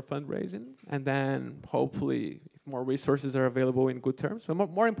put for fundraising. And then hopefully, if more resources are available in good terms. So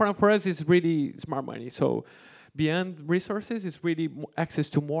more important for us is really smart money. So beyond resources, it's really access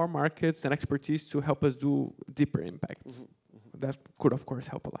to more markets and expertise to help us do deeper impacts. Mm-hmm. Mm-hmm. That could, of course,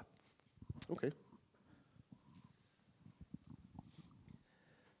 help a lot. Okay.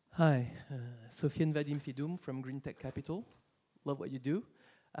 Hi, Sofiane Vadim Fidoum from Green Tech Capital. Love what you do.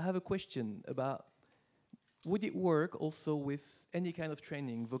 I have a question about, would it work also with any kind of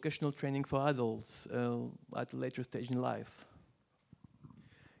training, vocational training for adults at a later stage in life?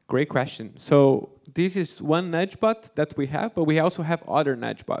 Great question. So this is one nudge bot that we have, but we also have other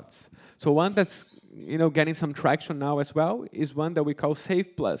nudge bots. So one that's getting some traction now as well is one that we call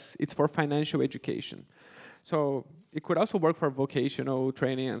Save Plus. It's for financial education. So it could also work for vocational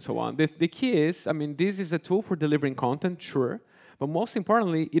training and so on. The key is, this is a tool for delivering content, sure, but most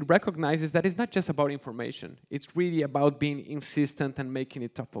importantly, it recognizes that it's not just about information. It's really about being insistent and making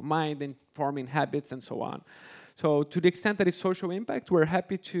it top of mind and forming habits and so on. So to the extent that it's social impact, we're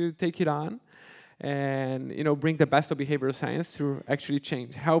happy to take it on and bring the best of behavioral science to actually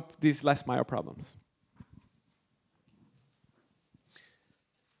help these last mile problems.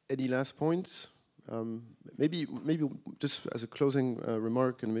 Any last points? Maybe just as a closing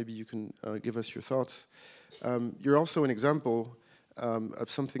remark, and maybe you can give us your thoughts. You're also an example of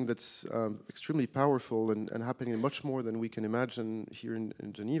something that's extremely powerful and happening much more than we can imagine here in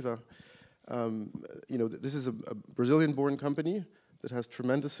Geneva. This is a Brazilian-born company that has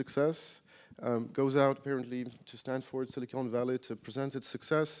tremendous success, goes out apparently to Stanford, Silicon Valley to present its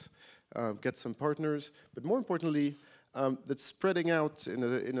success, get some partners, but more importantly, that's spreading out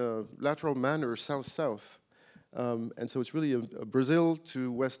in a lateral manner south-south. And so it's really a Brazil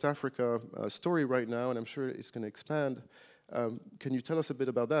to West Africa story right now, and I'm sure it's going to expand. Can you tell us a bit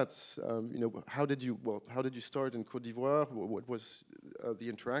about that? How did you start in Côte d'Ivoire? What was the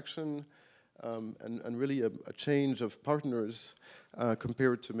interaction? and really a change of partners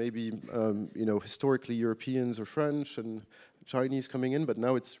compared to maybe historically Europeans or French and Chinese coming in, but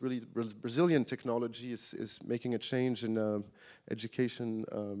now it's really Brazilian technology is making a change in education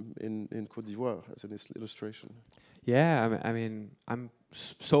in Côte d'Ivoire, as an illustration. Yeah, I mean, I'm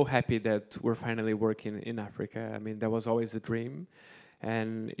so happy that we're finally working in Africa. I mean, that was always a dream.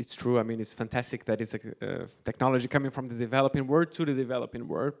 And it's true, I mean, it's fantastic that it's a technology coming from the developing world to the developing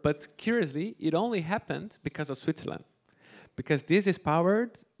world. But curiously, it only happened because of Switzerland. Because this is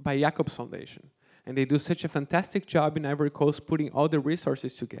powered by Jacobs Foundation. And they do such a fantastic job in Ivory Coast putting all the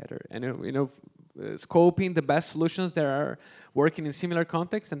resources together and scoping the best solutions that are working in similar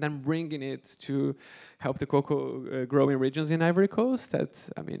contexts and then bringing it to help the cocoa growing regions in Ivory Coast.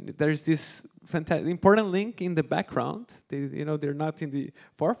 I mean, there's this fantastic, important link in the background. They're not in the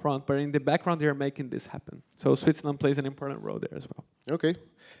forefront, but in the background they're making this happen. So Switzerland plays an important role there as well. Okay,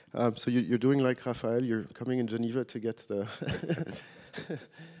 so you're doing like Raphael. You're coming in Geneva to get the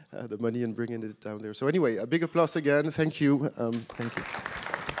the money and bringing it down there. So anyway, a big applause again. Thank you. Thank you.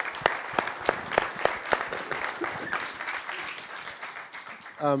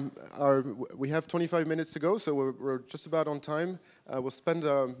 We have 25 minutes to go, so we're just about on time. We'll spend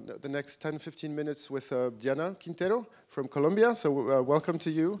the next 10-15 minutes with Diana Quintero from Colombia, so welcome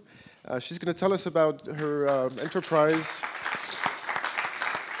to you. She's going to tell us about her enterprise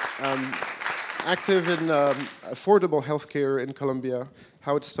active in affordable healthcare in Colombia,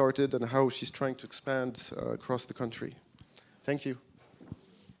 how it started and how she's trying to expand across the country. Thank you.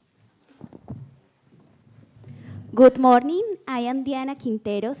 Good morning, I am Diana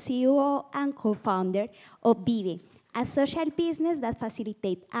Quintero, CEO and co-founder of BIVE, a social business that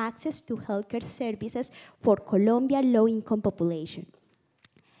facilitates access to healthcare services for Colombia's low-income population.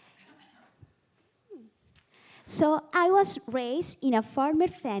 So I was raised in a farmer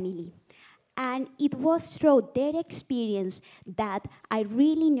family, and it was through their experience that I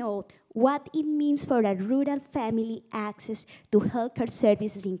really know what it means for a rural family access to healthcare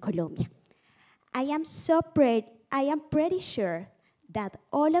services in Colombia. I am pretty sure that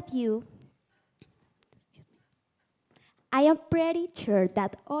all of you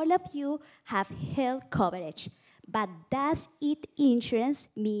have health coverage, but does insurance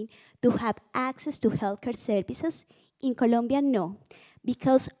mean to have access to healthcare services? In Colombia, no,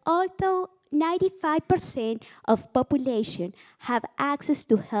 because although 95% of population have access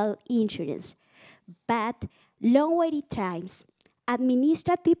to health insurance, but long waiting times,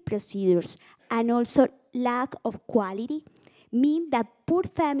 administrative procedures, and also lack of quality mean that poor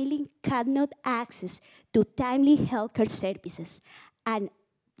families cannot access to timely healthcare services, and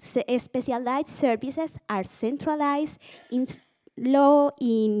specialized services are centralized in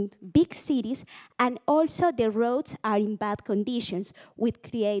big cities, and also the roads are in bad conditions, which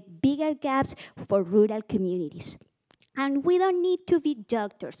create bigger gaps for rural communities. And we don't need to be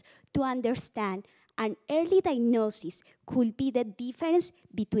doctors to understand an early diagnosis could be the difference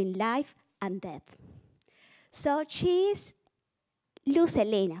between life and death. So she's Luz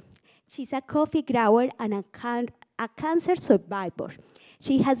Elena. She's a coffee grower and a cancer survivor.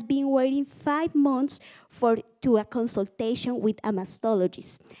 She has been waiting 5 months to a consultation with a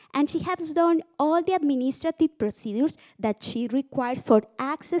mastologist. And she has done all the administrative procedures that she requires for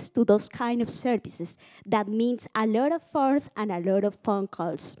access to those kind of services. That means a lot of forms and a lot of phone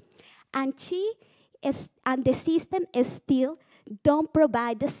calls. And the system still don't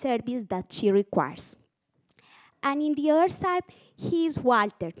provide the service that she requires. And in the other side, he's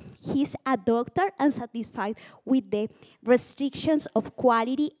Walter. He's a doctor and satisfied with the restrictions of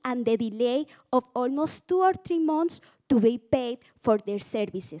quality and the delay of almost 2 or 3 months to be paid for their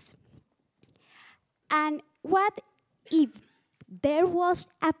services. And what if there was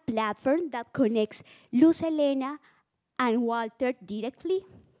a platform that connects Luz Elena and Walter directly?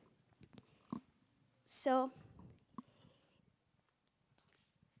 So,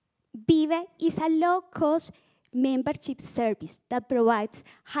 BIVE is a low-cost membership service that provides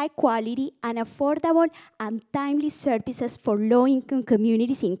high quality and affordable and timely services for low-income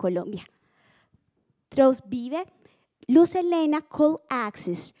communities in Colombia. Through BIVE, Luz Elena could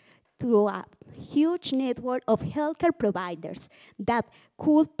access through a huge network of healthcare providers that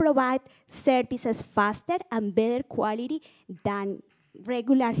could provide services faster and better quality than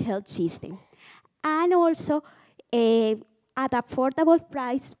regular health system. And also at affordable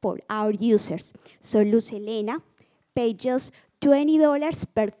price for our users. So Luz Elena paid just $20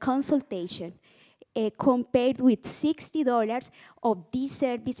 per consultation, compared with $60 of this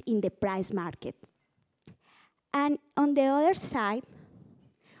service in the price market. And on the other side,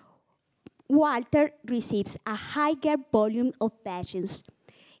 Walter receives a higher volume of patients.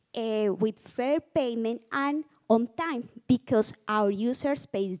 with fair payment and on time, because our users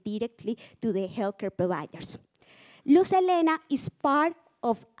pay directly to the healthcare providers. Luz Helena is part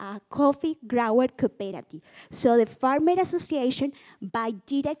of a coffee grower cooperative. So the Farmer Association buy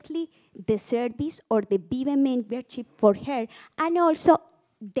directly the service or the BIVE membership for her, and also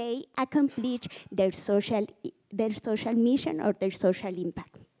they accomplish their social mission or their social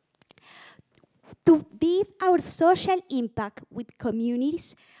impact. To deep our social impact with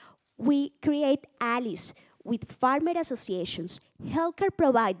communities, we create allies with farmer associations, healthcare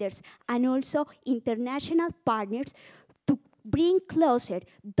providers, and also international partners to bring closer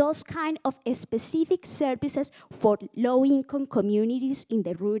those kind of specific services for low-income communities in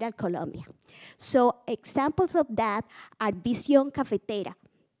the rural Colombia. So examples of that are Visión Cafetera.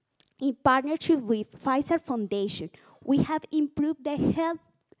 In partnership with Pfizer Foundation, we have improved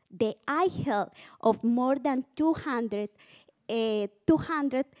the eye health of more than 200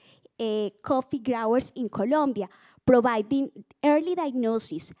 coffee growers in Colombia, providing early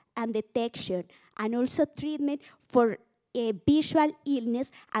diagnosis and detection, and also treatment for visual illness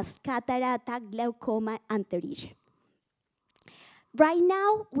as cataract, glaucoma, and pterygium. Right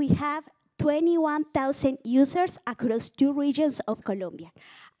now, we have 21,000 users across 2 regions of Colombia.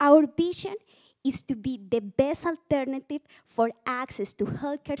 Our vision is to be the best alternative for access to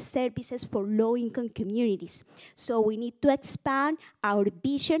healthcare services for low-income communities. So we need to expand our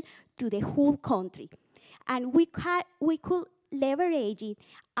vision to the whole country. And we could leverage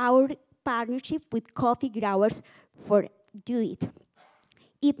our partnership with coffee growers for do it.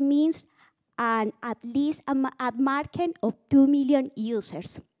 It means at least a market of 2 million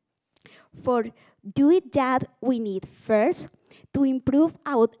users. For do it that, we need first to improve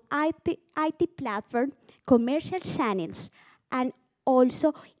our IT platform, commercial channels, and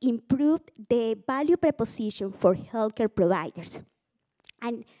also improve the value proposition for healthcare providers.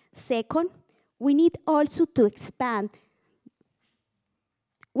 And second, we need also to expand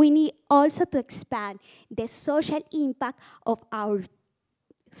the social impact of our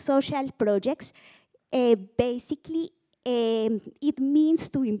social projects. Basically, it means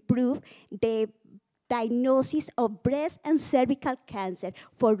to improve the diagnosis of breast and cervical cancer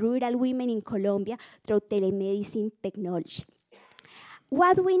for rural women in Colombia through telemedicine technology.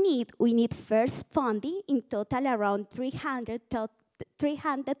 What we need first funding, in total around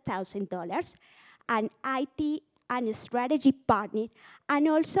 $300,000, an IT and strategy partner, and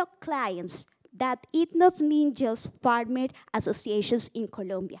also clients. That it not mean just farmer associations in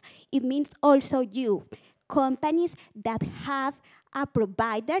Colombia. It means also you, companies that have a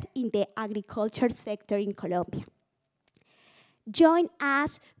provider in the agriculture sector in Colombia. Join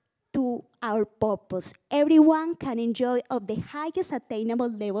us to our purpose. Everyone can enjoy of the highest attainable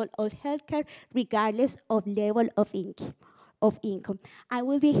level of healthcare regardless of level of income. I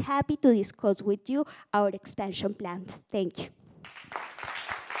will be happy to discuss with you our expansion plans. Thank you.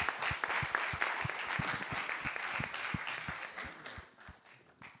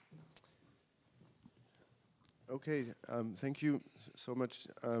 Okay, thank you so much,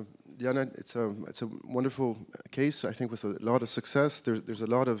 Diana. It's a wonderful case, I think, with a lot of success. There's a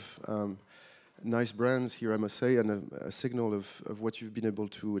lot of nice brands here, I must say, and a signal of what you've been able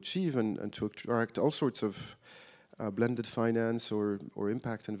to achieve and to attract all sorts of blended finance or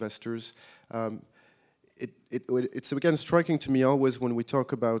impact investors. It's again striking to me always when we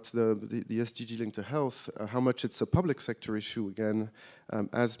talk about the SDG linked to health, how much it's a public sector issue again,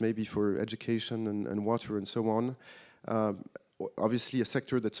 as maybe for education and water and so on. Obviously a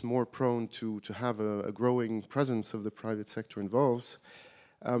sector that's more prone to have a growing presence of the private sector involved.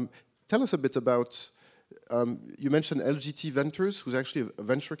 Tell us a bit about, you mentioned LGT Ventures, who's actually a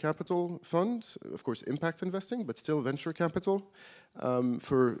venture capital fund, of course impact investing, but still venture capital,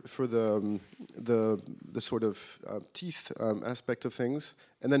 for the sort of teeth aspect of things.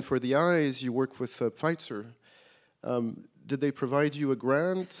 And then for the eyes, you work with Pfizer. Did they provide you a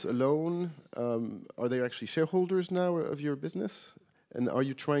grant, a loan? Are they actually shareholders now of your business? And are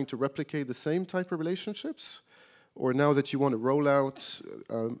you trying to replicate the same type of relationships? Or now that you want to roll out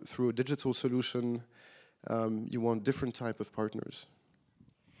through a digital solution, you want different type of partners?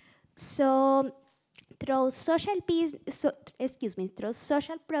 So through social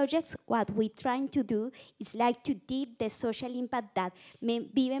projects, what we're trying to do is like to deep the social impact that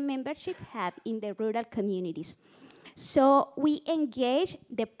BIVE membership have in the rural communities. So we engage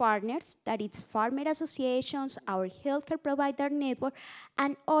the partners, that it's farmer associations, our healthcare provider network,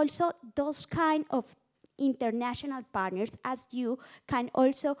 and also those kind of international partners as you can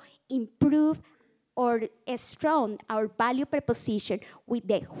also improve or strong our value proposition with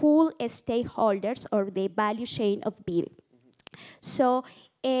the whole stakeholders or the value chain of BIVE. So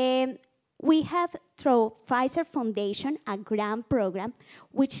We have, through Pfizer Foundation, a grant program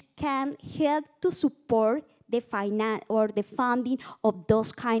which can help to support the funding of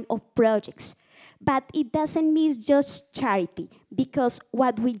those kind of projects. But it doesn't mean just charity, because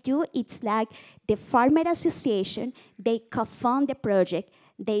what we do, it's like the Farmer Association, they co-fund the project,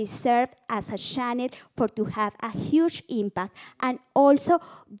 they serve as a channel to have a huge impact, and also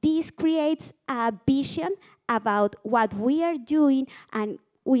this creates a vision about what we are doing, and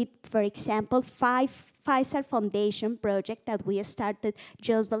with, for example, Pfizer Foundation project that we started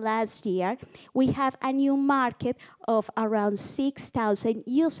just the last year, we have a new market of around 6,000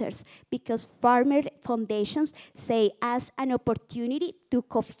 users, because farmer foundations say as an opportunity to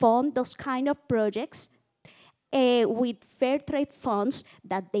co-fund those kind of projects with fair trade funds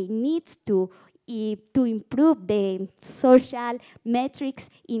that they need to improve the social metrics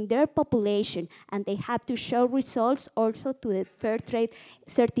in their population, and they have to show results also to the fair trade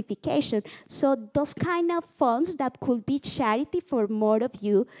certification. So those kind of funds that could be charity for more of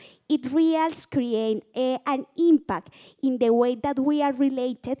you, it really creates an impact in the way that we are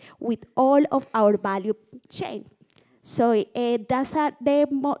related with all of our value chain. So that's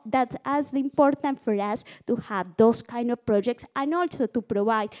as important for us to have those kind of projects, and also to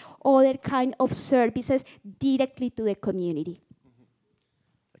provide other kind of services directly to the community.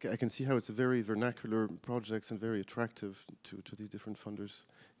 I can see how it's a very vernacular project and very attractive to these different funders.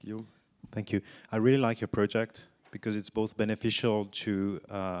 Guillaume? Thank you. I really like your project because it's both beneficial to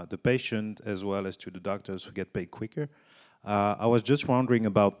the patient as well as to the doctors who get paid quicker. I was just wondering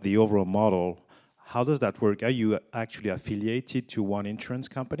about the overall model. How does that work? Are you actually affiliated to one insurance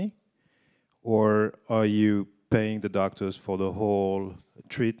company? Or are you paying the doctors for the whole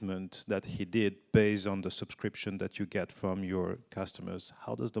treatment that he did based on the subscription that you get from your customers?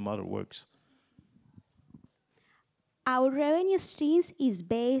 How does the model work? Our revenue streams is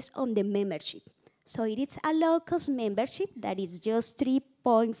based on the membership. So it is a low-cost membership that is just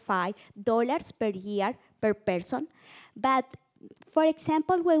 $3.5 per year per person. But for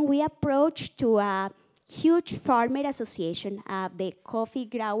example, when we approach to a huge farmer association, the coffee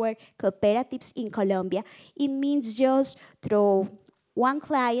grower cooperatives in Colombia, it means just through one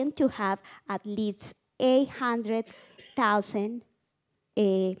client to have at least 800,000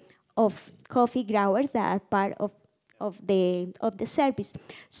 of coffee growers that are part of the service.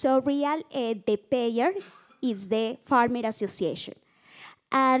 So the payer is the farmer association.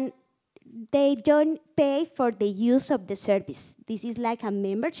 And they don't pay for the use of the service. This is like a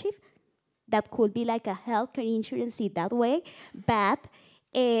membership that could be like a healthcare insurance in that way, but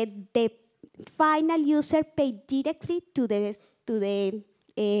the final user pays directly to the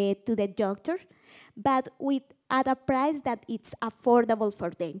doctor, but at a price that it's affordable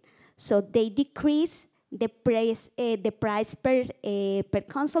for them. So they decrease the price per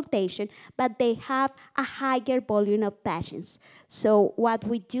consultation, but they have a higher volume of patients. So what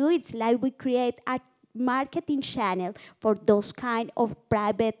we do is like we create a marketing channel for those kind of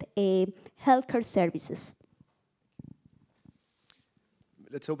private healthcare services.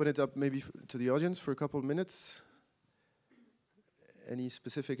 Let's open it up maybe to the audience for a couple of minutes. Any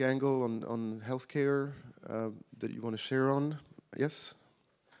specific angle on healthcare that you want to share on? Yes?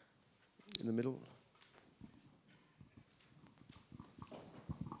 In the middle.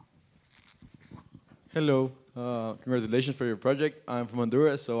 Hello, congratulations for your project. I'm from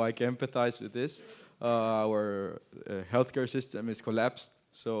Honduras, so I can empathize with this. Our healthcare system is collapsed,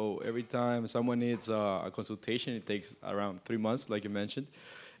 so every time someone needs a consultation, it takes around 3 months, like you mentioned.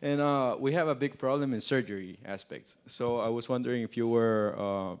 And we have a big problem in surgery aspects. So I was wondering if you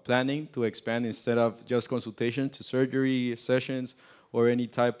were planning to expand, instead of just consultation, to surgery sessions or any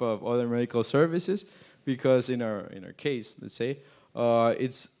type of other medical services, because in our case, let's say,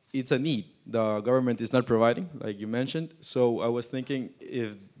 it's a need. The government is not providing, like you mentioned. So I was thinking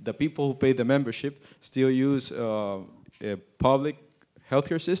if the people who pay the membership still use public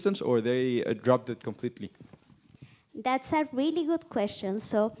healthcare systems, or they dropped it completely. That's a really good question.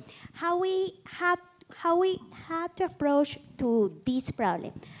 So how we had to approach to this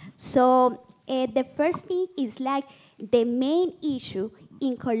problem. So the first thing is like the main issue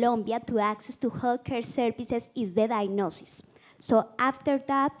in Colombia to access to healthcare services is the diagnosis. So after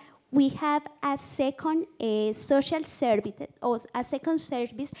that, we have a second social service, or a second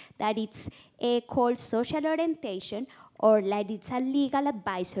service that it's called social orientation, or like it's a legal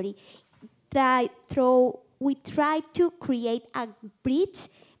advisory. We try to create a bridge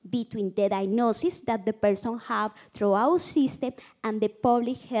between the diagnosis that the person have through our system and the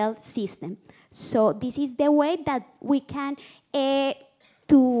public health system. So this is the way that we can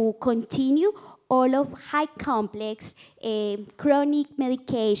to continue all of high complex chronic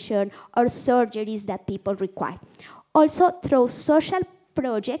medication or surgeries that people require. Also, through social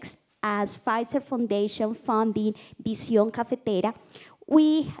projects as Pfizer Foundation funding Visión Cafetera,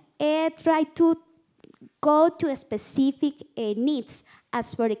 we try to go to specific needs.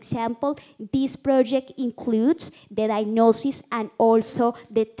 As for example, this project includes the diagnosis and also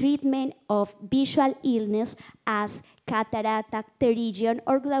the treatment of visual illness as cataract, pterygium,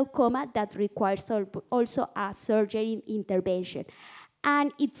 or glaucoma that requires also a surgery intervention.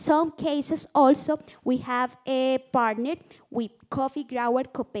 And in some cases also, we have a partner with coffee grower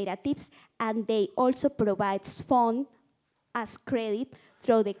cooperatives, and they also provide funds as credit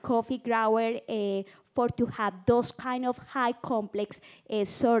through the coffee grower for to have those kind of high complex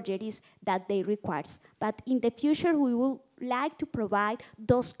surgeries that they require. But in the future, we would like to provide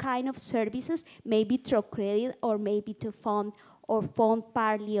those kind of services, maybe through credit or maybe to fund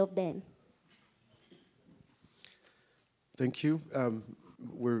partly of them. Thank you.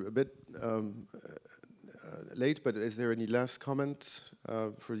 We're a bit late, but is there any last comment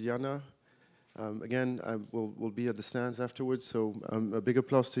for Diana? Again, we'll be at the stands afterwards, so a big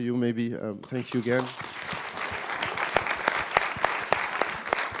applause to you, maybe. Thank you again.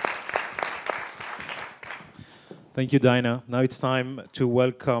 Thank you, Dinah. Now it's time to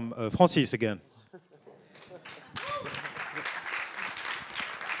welcome Francis again.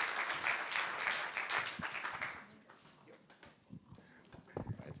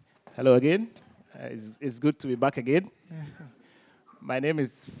 Hello again. It's good to be back again. My name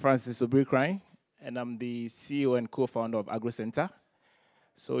is Francis Obrikrai, and I'm the CEO and co-founder of AgroCenta.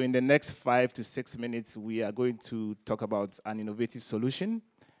 So in the next 5 to 6 minutes, we are going to talk about an innovative solution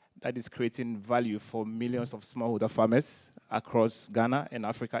that is creating value for millions of smallholder farmers across Ghana and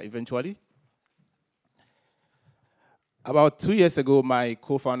Africa eventually. About 2 years ago, my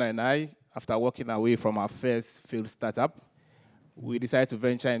co-founder and I, after walking away from our first failed startup, we decided to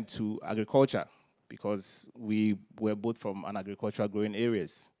venture into agriculture because we were both from an agricultural growing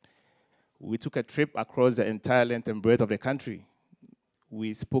areas. We took a trip across the entire length and breadth of the country.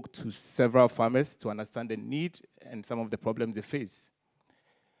 We spoke to several farmers to understand the need and some of the problems they face.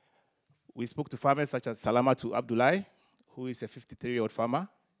 We spoke to farmers such as Salamatu Abdullahi, who is a 53-year-old farmer.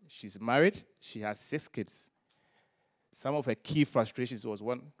 She's married. She has 6 kids. Some of her key frustrations was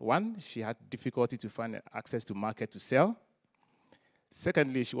one, she had difficulty to find access to market to sell.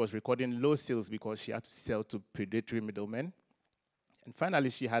 Secondly, she was recording low sales because she had to sell to predatory middlemen. And finally,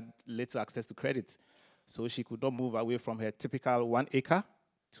 she had little access to credit, so she could not move away from her typical 1 acre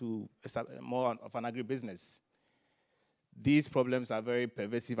to more of an agribusiness. These problems are very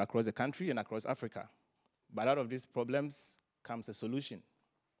pervasive across the country and across Africa. But out of these problems comes a solution.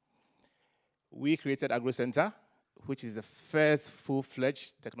 We created AgroCenta, which is the first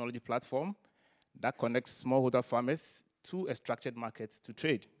full-fledged technology platform that connects smallholder farmers to a structured market to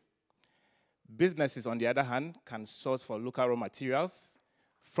trade. Businesses, on the other hand, can source for local raw materials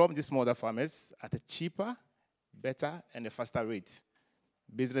from these smallholder farmers at a cheaper, better, and a faster rate.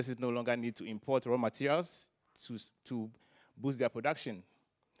 Businesses no longer need to import raw materials to boost their production.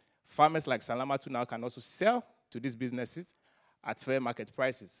 Farmers like Salamatu now can also sell to these businesses at fair market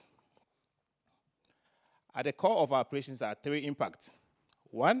prices. At the core of our operations are 3 impacts.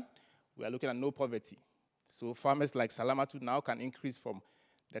 1, we are looking at no poverty. So farmers like Salamatu now can increase from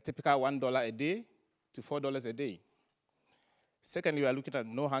the typical $1 a day to $4 a day. Secondly, we are looking at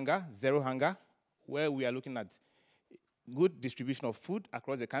no hunger, zero hunger, where we are looking at good distribution of food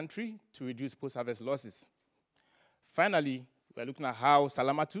across the country to reduce post-harvest losses. Finally, we are looking at how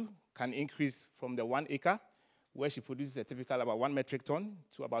Salamatu can increase from the 1 acre, where she produces a typical about 1 metric ton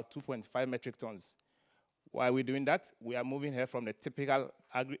to about 2.5 metric tons. Why are we doing that? We are moving her from a typical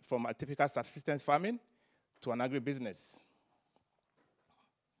subsistence farming to an agribusiness.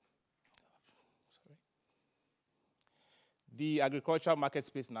 The agricultural market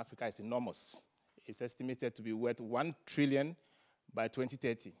space in Africa is enormous. It's estimated to be worth $1 trillion by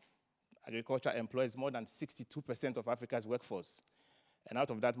 2030. Agriculture employs more than 62% of Africa's workforce. And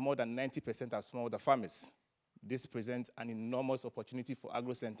out of that, more than 90% are smallholder farmers. This presents an enormous opportunity for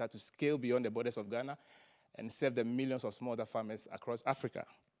AgroCenta to scale beyond the borders of Ghana and serve the millions of smallholder farmers across Africa.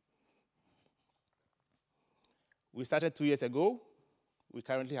 We started 2 years ago. We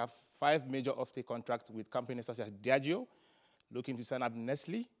currently have 5 major offtake contracts with companies such as Diageo, looking to sign up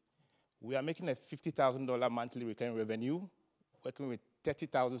Nestle. We are making a $50,000 monthly recurring revenue, working with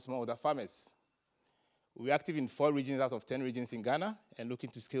 30,000 smallholder farmers. We're active in 4 regions out of 10 regions in Ghana and looking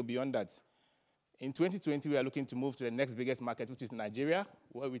to scale beyond that. In 2020, we are looking to move to the next biggest market, which is Nigeria,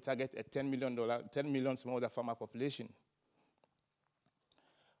 where we target a $10 million smallholder farmer population.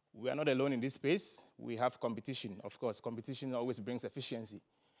 We are not alone in this space. We have competition. Of course, competition always brings efficiency.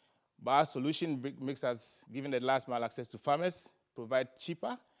 But our solution makes us, given the last mile access to farmers, provide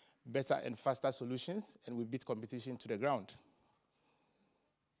cheaper, better, and faster solutions, and we beat competition to the ground.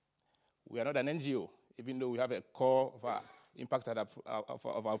 We are not an NGO, even though we have a core of our impact of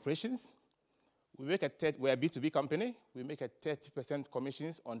our operations. We're a B2B company. We make a 30%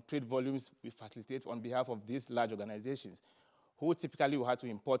 commissions on trade volumes we facilitate on behalf of these large organizations, who typically will have to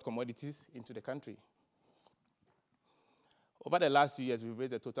import commodities into the country. Over the last 2 years, we've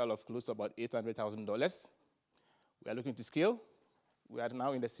raised a total of close to about $800,000. We are looking to scale. We are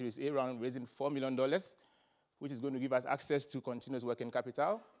now in the Series A round, raising $4 million, which is going to give us access to continuous working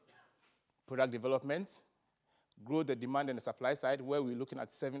capital, product development, grow the demand and the supply side, where we're looking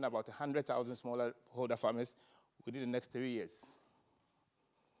at serving about 100,000 smallholder farmers within the next 3 years.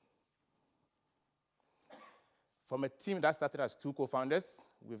 From a team that started as 2 co-founders,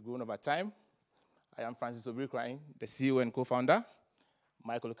 we've grown over time. I am Francis Obrikwain, the CEO and co-founder.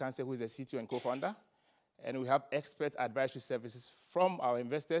 Michael Kanse, who is the CTO and co-founder. And we have expert advisory services from our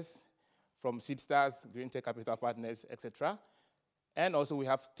investors, from Seedstars, Green Tech Capital Partners, etc. And also we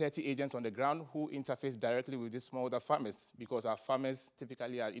have 30 agents on the ground who interface directly with these smallholder farmers, because our farmers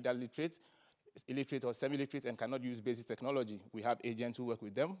typically are either illiterate or semi-literate and cannot use basic technology. We have agents who work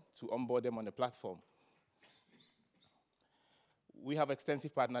with them to onboard them on the platform. We have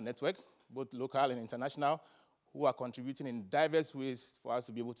extensive partner network, both local and international, who are contributing in diverse ways for us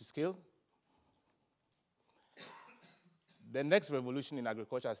to be able to scale. The next revolution in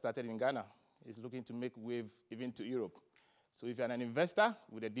agriculture started in Ghana. It's looking to make wave even to Europe. So if you're an investor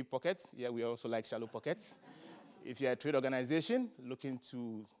with a deep pocket, we also like shallow pockets. If you're a trade organization looking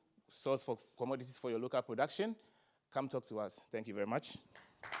to source for commodities for your local production, come talk to us. Thank you very much.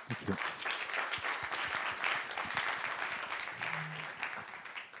 Thank you.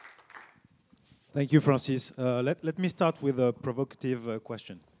 Thank you, Francis. Let me start with a provocative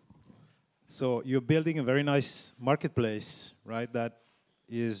question. So you're building a very nice marketplace, right, that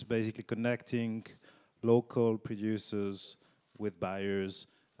is basically connecting local producers with buyers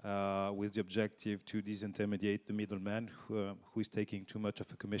with the objective to disintermediate the middleman who is taking too much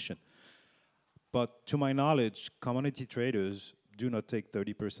of a commission. But to my knowledge, commodity traders do not take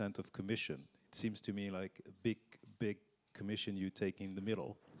 30% of commission. It seems to me like a big commission you take in the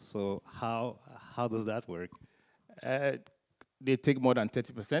middle. So how does that work? They take more than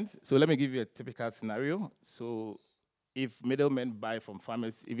 30%. So let me give you a typical scenario. So if middlemen buy from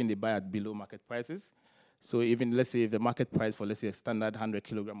farmers, even they buy at below market prices. So even, let's say, if the market price for, let's say, a standard 100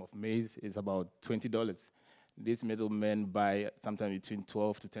 kilogram of maize is about $20, these middlemen buy sometimes between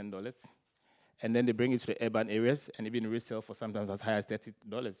 $12 to $10. And then they bring it to the urban areas and even resell for sometimes as high as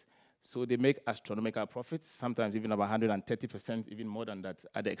 $30. So they make astronomical profits, sometimes even about 130%, even more than that,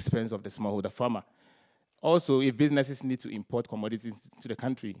 at the expense of the smallholder farmer. Also, if businesses need to import commodities to the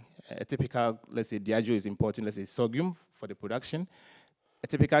country, a typical, let's say, Diageo is importing, let's say, sorghum for the production. A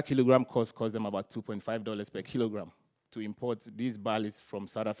typical kilogram costs them about $2.5 per kilogram to import these barleys from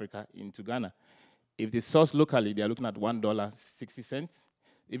South Africa into Ghana. If they source locally, they are looking at $1.60.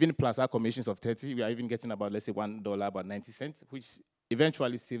 Even plus our commissions of 30, we are even getting about, let's say, $1 about 90 cents, which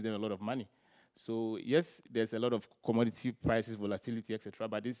eventually saves them a lot of money. So yes, there's a lot of commodity prices, volatility, etc.,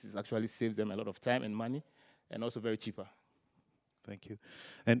 but this is actually saves them a lot of time and money, and also very cheaper. Thank you.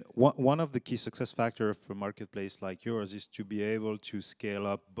 And one of the key success factors for a marketplace like yours is to be able to scale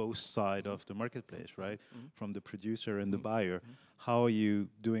up both sides of the marketplace, right? Mm-hmm. From the producer and the buyer. Mm-hmm. How are you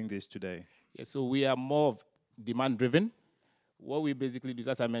doing this today? Yeah, so we are more demand-driven. What we basically do,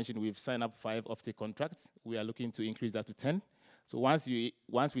 as I mentioned, we've signed up 5 offtake contracts. We are looking to increase that to 10. So once we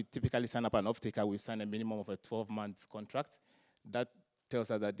typically sign up an off-taker, we sign a minimum of a 12-month contract. That tells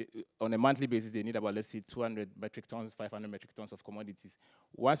us that on a monthly basis, they need about, let's say, 200 metric tons, 500 metric tons of commodities.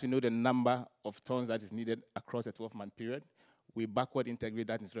 Once we know the number of tons that is needed across a 12-month period, we backward integrate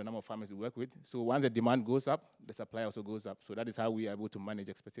that into the number of farmers we work with. So once the demand goes up, the supply also goes up. So that is how we are able to manage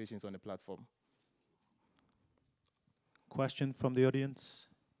expectations on the platform. Question from the audience?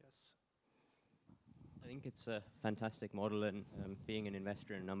 Yes. I think it's a fantastic model, and being an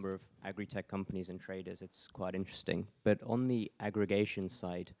investor in a number of agri-tech companies and traders, it's quite interesting. But on the aggregation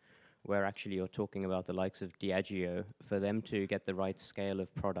side, where actually you're talking about the likes of Diageo, for them to get the right scale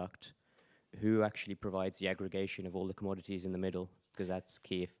of product, who actually provides the aggregation of all the commodities in the middle? Because that's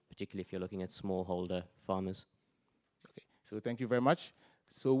key, particularly if you're looking at smallholder farmers. Okay, so thank you very much.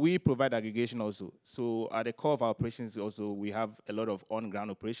 So we provide aggregation also. So at the core of our operations also, we have a lot of on-ground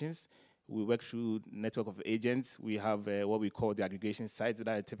operations. We work through network of agents. We have what we call the aggregation sites that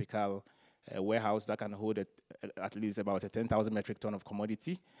are typical a warehouse that can hold at least about a 10,000 metric ton of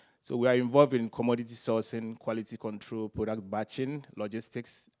commodity. So we are involved in commodity sourcing, quality control, product batching,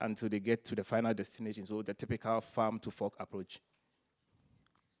 logistics, until they get to the final destination, so the typical farm-to-fork approach.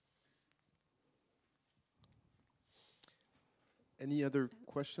 Any other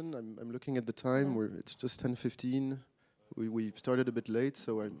question? I'm looking at the time, where it's just 10:15. We started a bit late,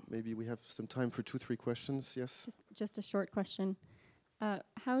 so maybe we have some time for 2-3 questions. Yes? Just a short question.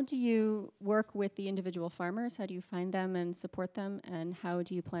 How do you work with the individual farmers? How do you find them and support them? And how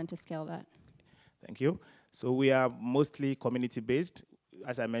do you plan to scale that? Thank you. So we are mostly community-based.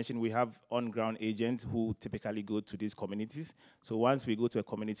 As I mentioned, we have on-ground agents who typically go to these communities. So once we go to a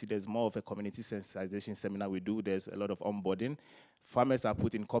community, there's more of a community sensitization seminar we do. There's a lot of onboarding. Farmers are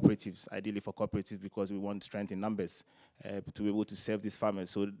put in cooperatives, ideally for cooperatives, because we want strength in numbers to be able to serve these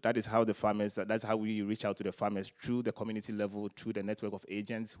farmers. So that is how that's how we reach out to the farmers, through the community level, through the network of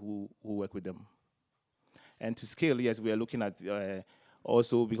agents who work with them. And to scale, yes, we are looking at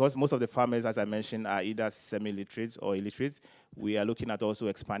also, because most of the farmers, as I mentioned, are either semi-literate or illiterate, we are looking at also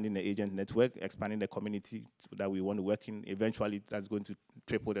expanding the agent network, expanding the community that we want to work in. Eventually, that's going to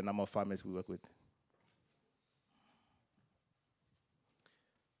triple the number of farmers we work with.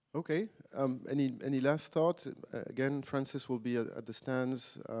 Okay. Any last thoughts? Again, Francis will be at the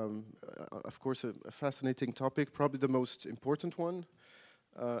stands. Of course, a fascinating topic, probably the most important one.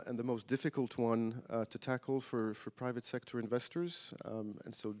 And the most difficult one to tackle for private sector investors.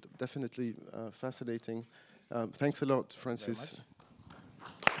 And so definitely fascinating. Thanks a lot, Francis.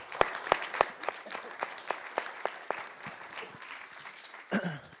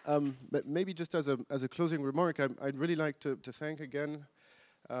 But maybe just as a closing remark, I'd really like to thank again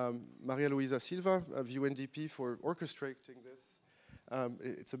Maria Luisa Silva of UNDP for orchestrating this.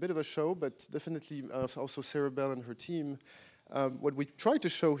 It's a bit of a show, but definitely also Sarah Bell and her team. What we try to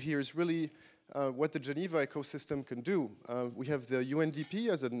show here is really what the Geneva ecosystem can do. We have the UNDP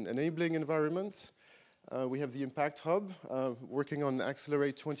as an enabling environment. We have the Impact Hub working on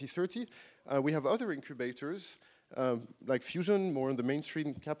Accelerate2030. We have other incubators like Fusion, more on the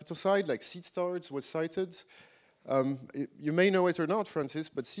mainstream capital side, like SeedStars was cited. You may know it or not, Francis,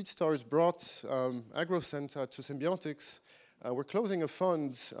 but SeedStars brought AgroCenta to Symbiotics. We're closing a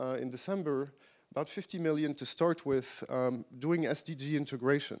fund in December, about 50 million to start with, doing SDG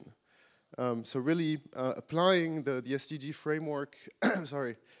integration. So really applying the SDG framework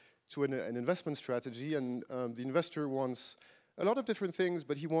to an investment strategy. And the investor wants a lot of different things,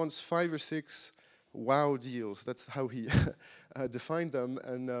 but he wants 5 or 6 wow deals. That's how he defined them.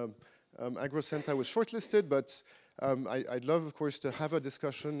 And AgroCenta was shortlisted, but I'd love, of course, to have a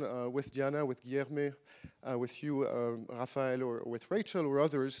discussion with Diana, with Guillaume, with you, Raphael, or with Rachel or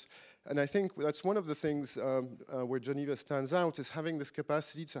others. And I think that's one of the things where Geneva stands out, is having this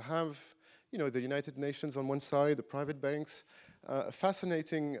capacity to have, the United Nations on one side, the private banks, a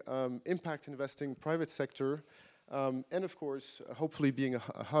fascinating impact investing private sector, and of course, hopefully being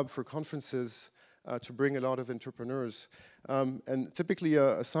a hub for conferences to bring a lot of entrepreneurs. And typically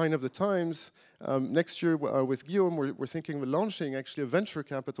a sign of the times, next year with Guillaume, we're thinking of launching actually a venture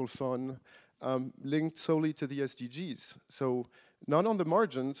capital fund linked solely to the SDGs. So not on the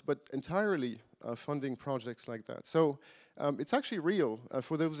margins, but entirely funding projects like that. So it's actually real.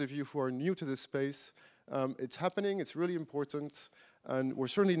 For those of you who are new to this space, it's happening, it's really important, and we're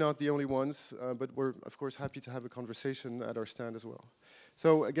certainly not the only ones, but we're, of course, happy to have a conversation at our stand as well.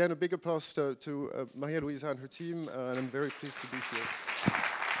 So again, a big applause to Maria Luisa and her team, and I'm very pleased to be here.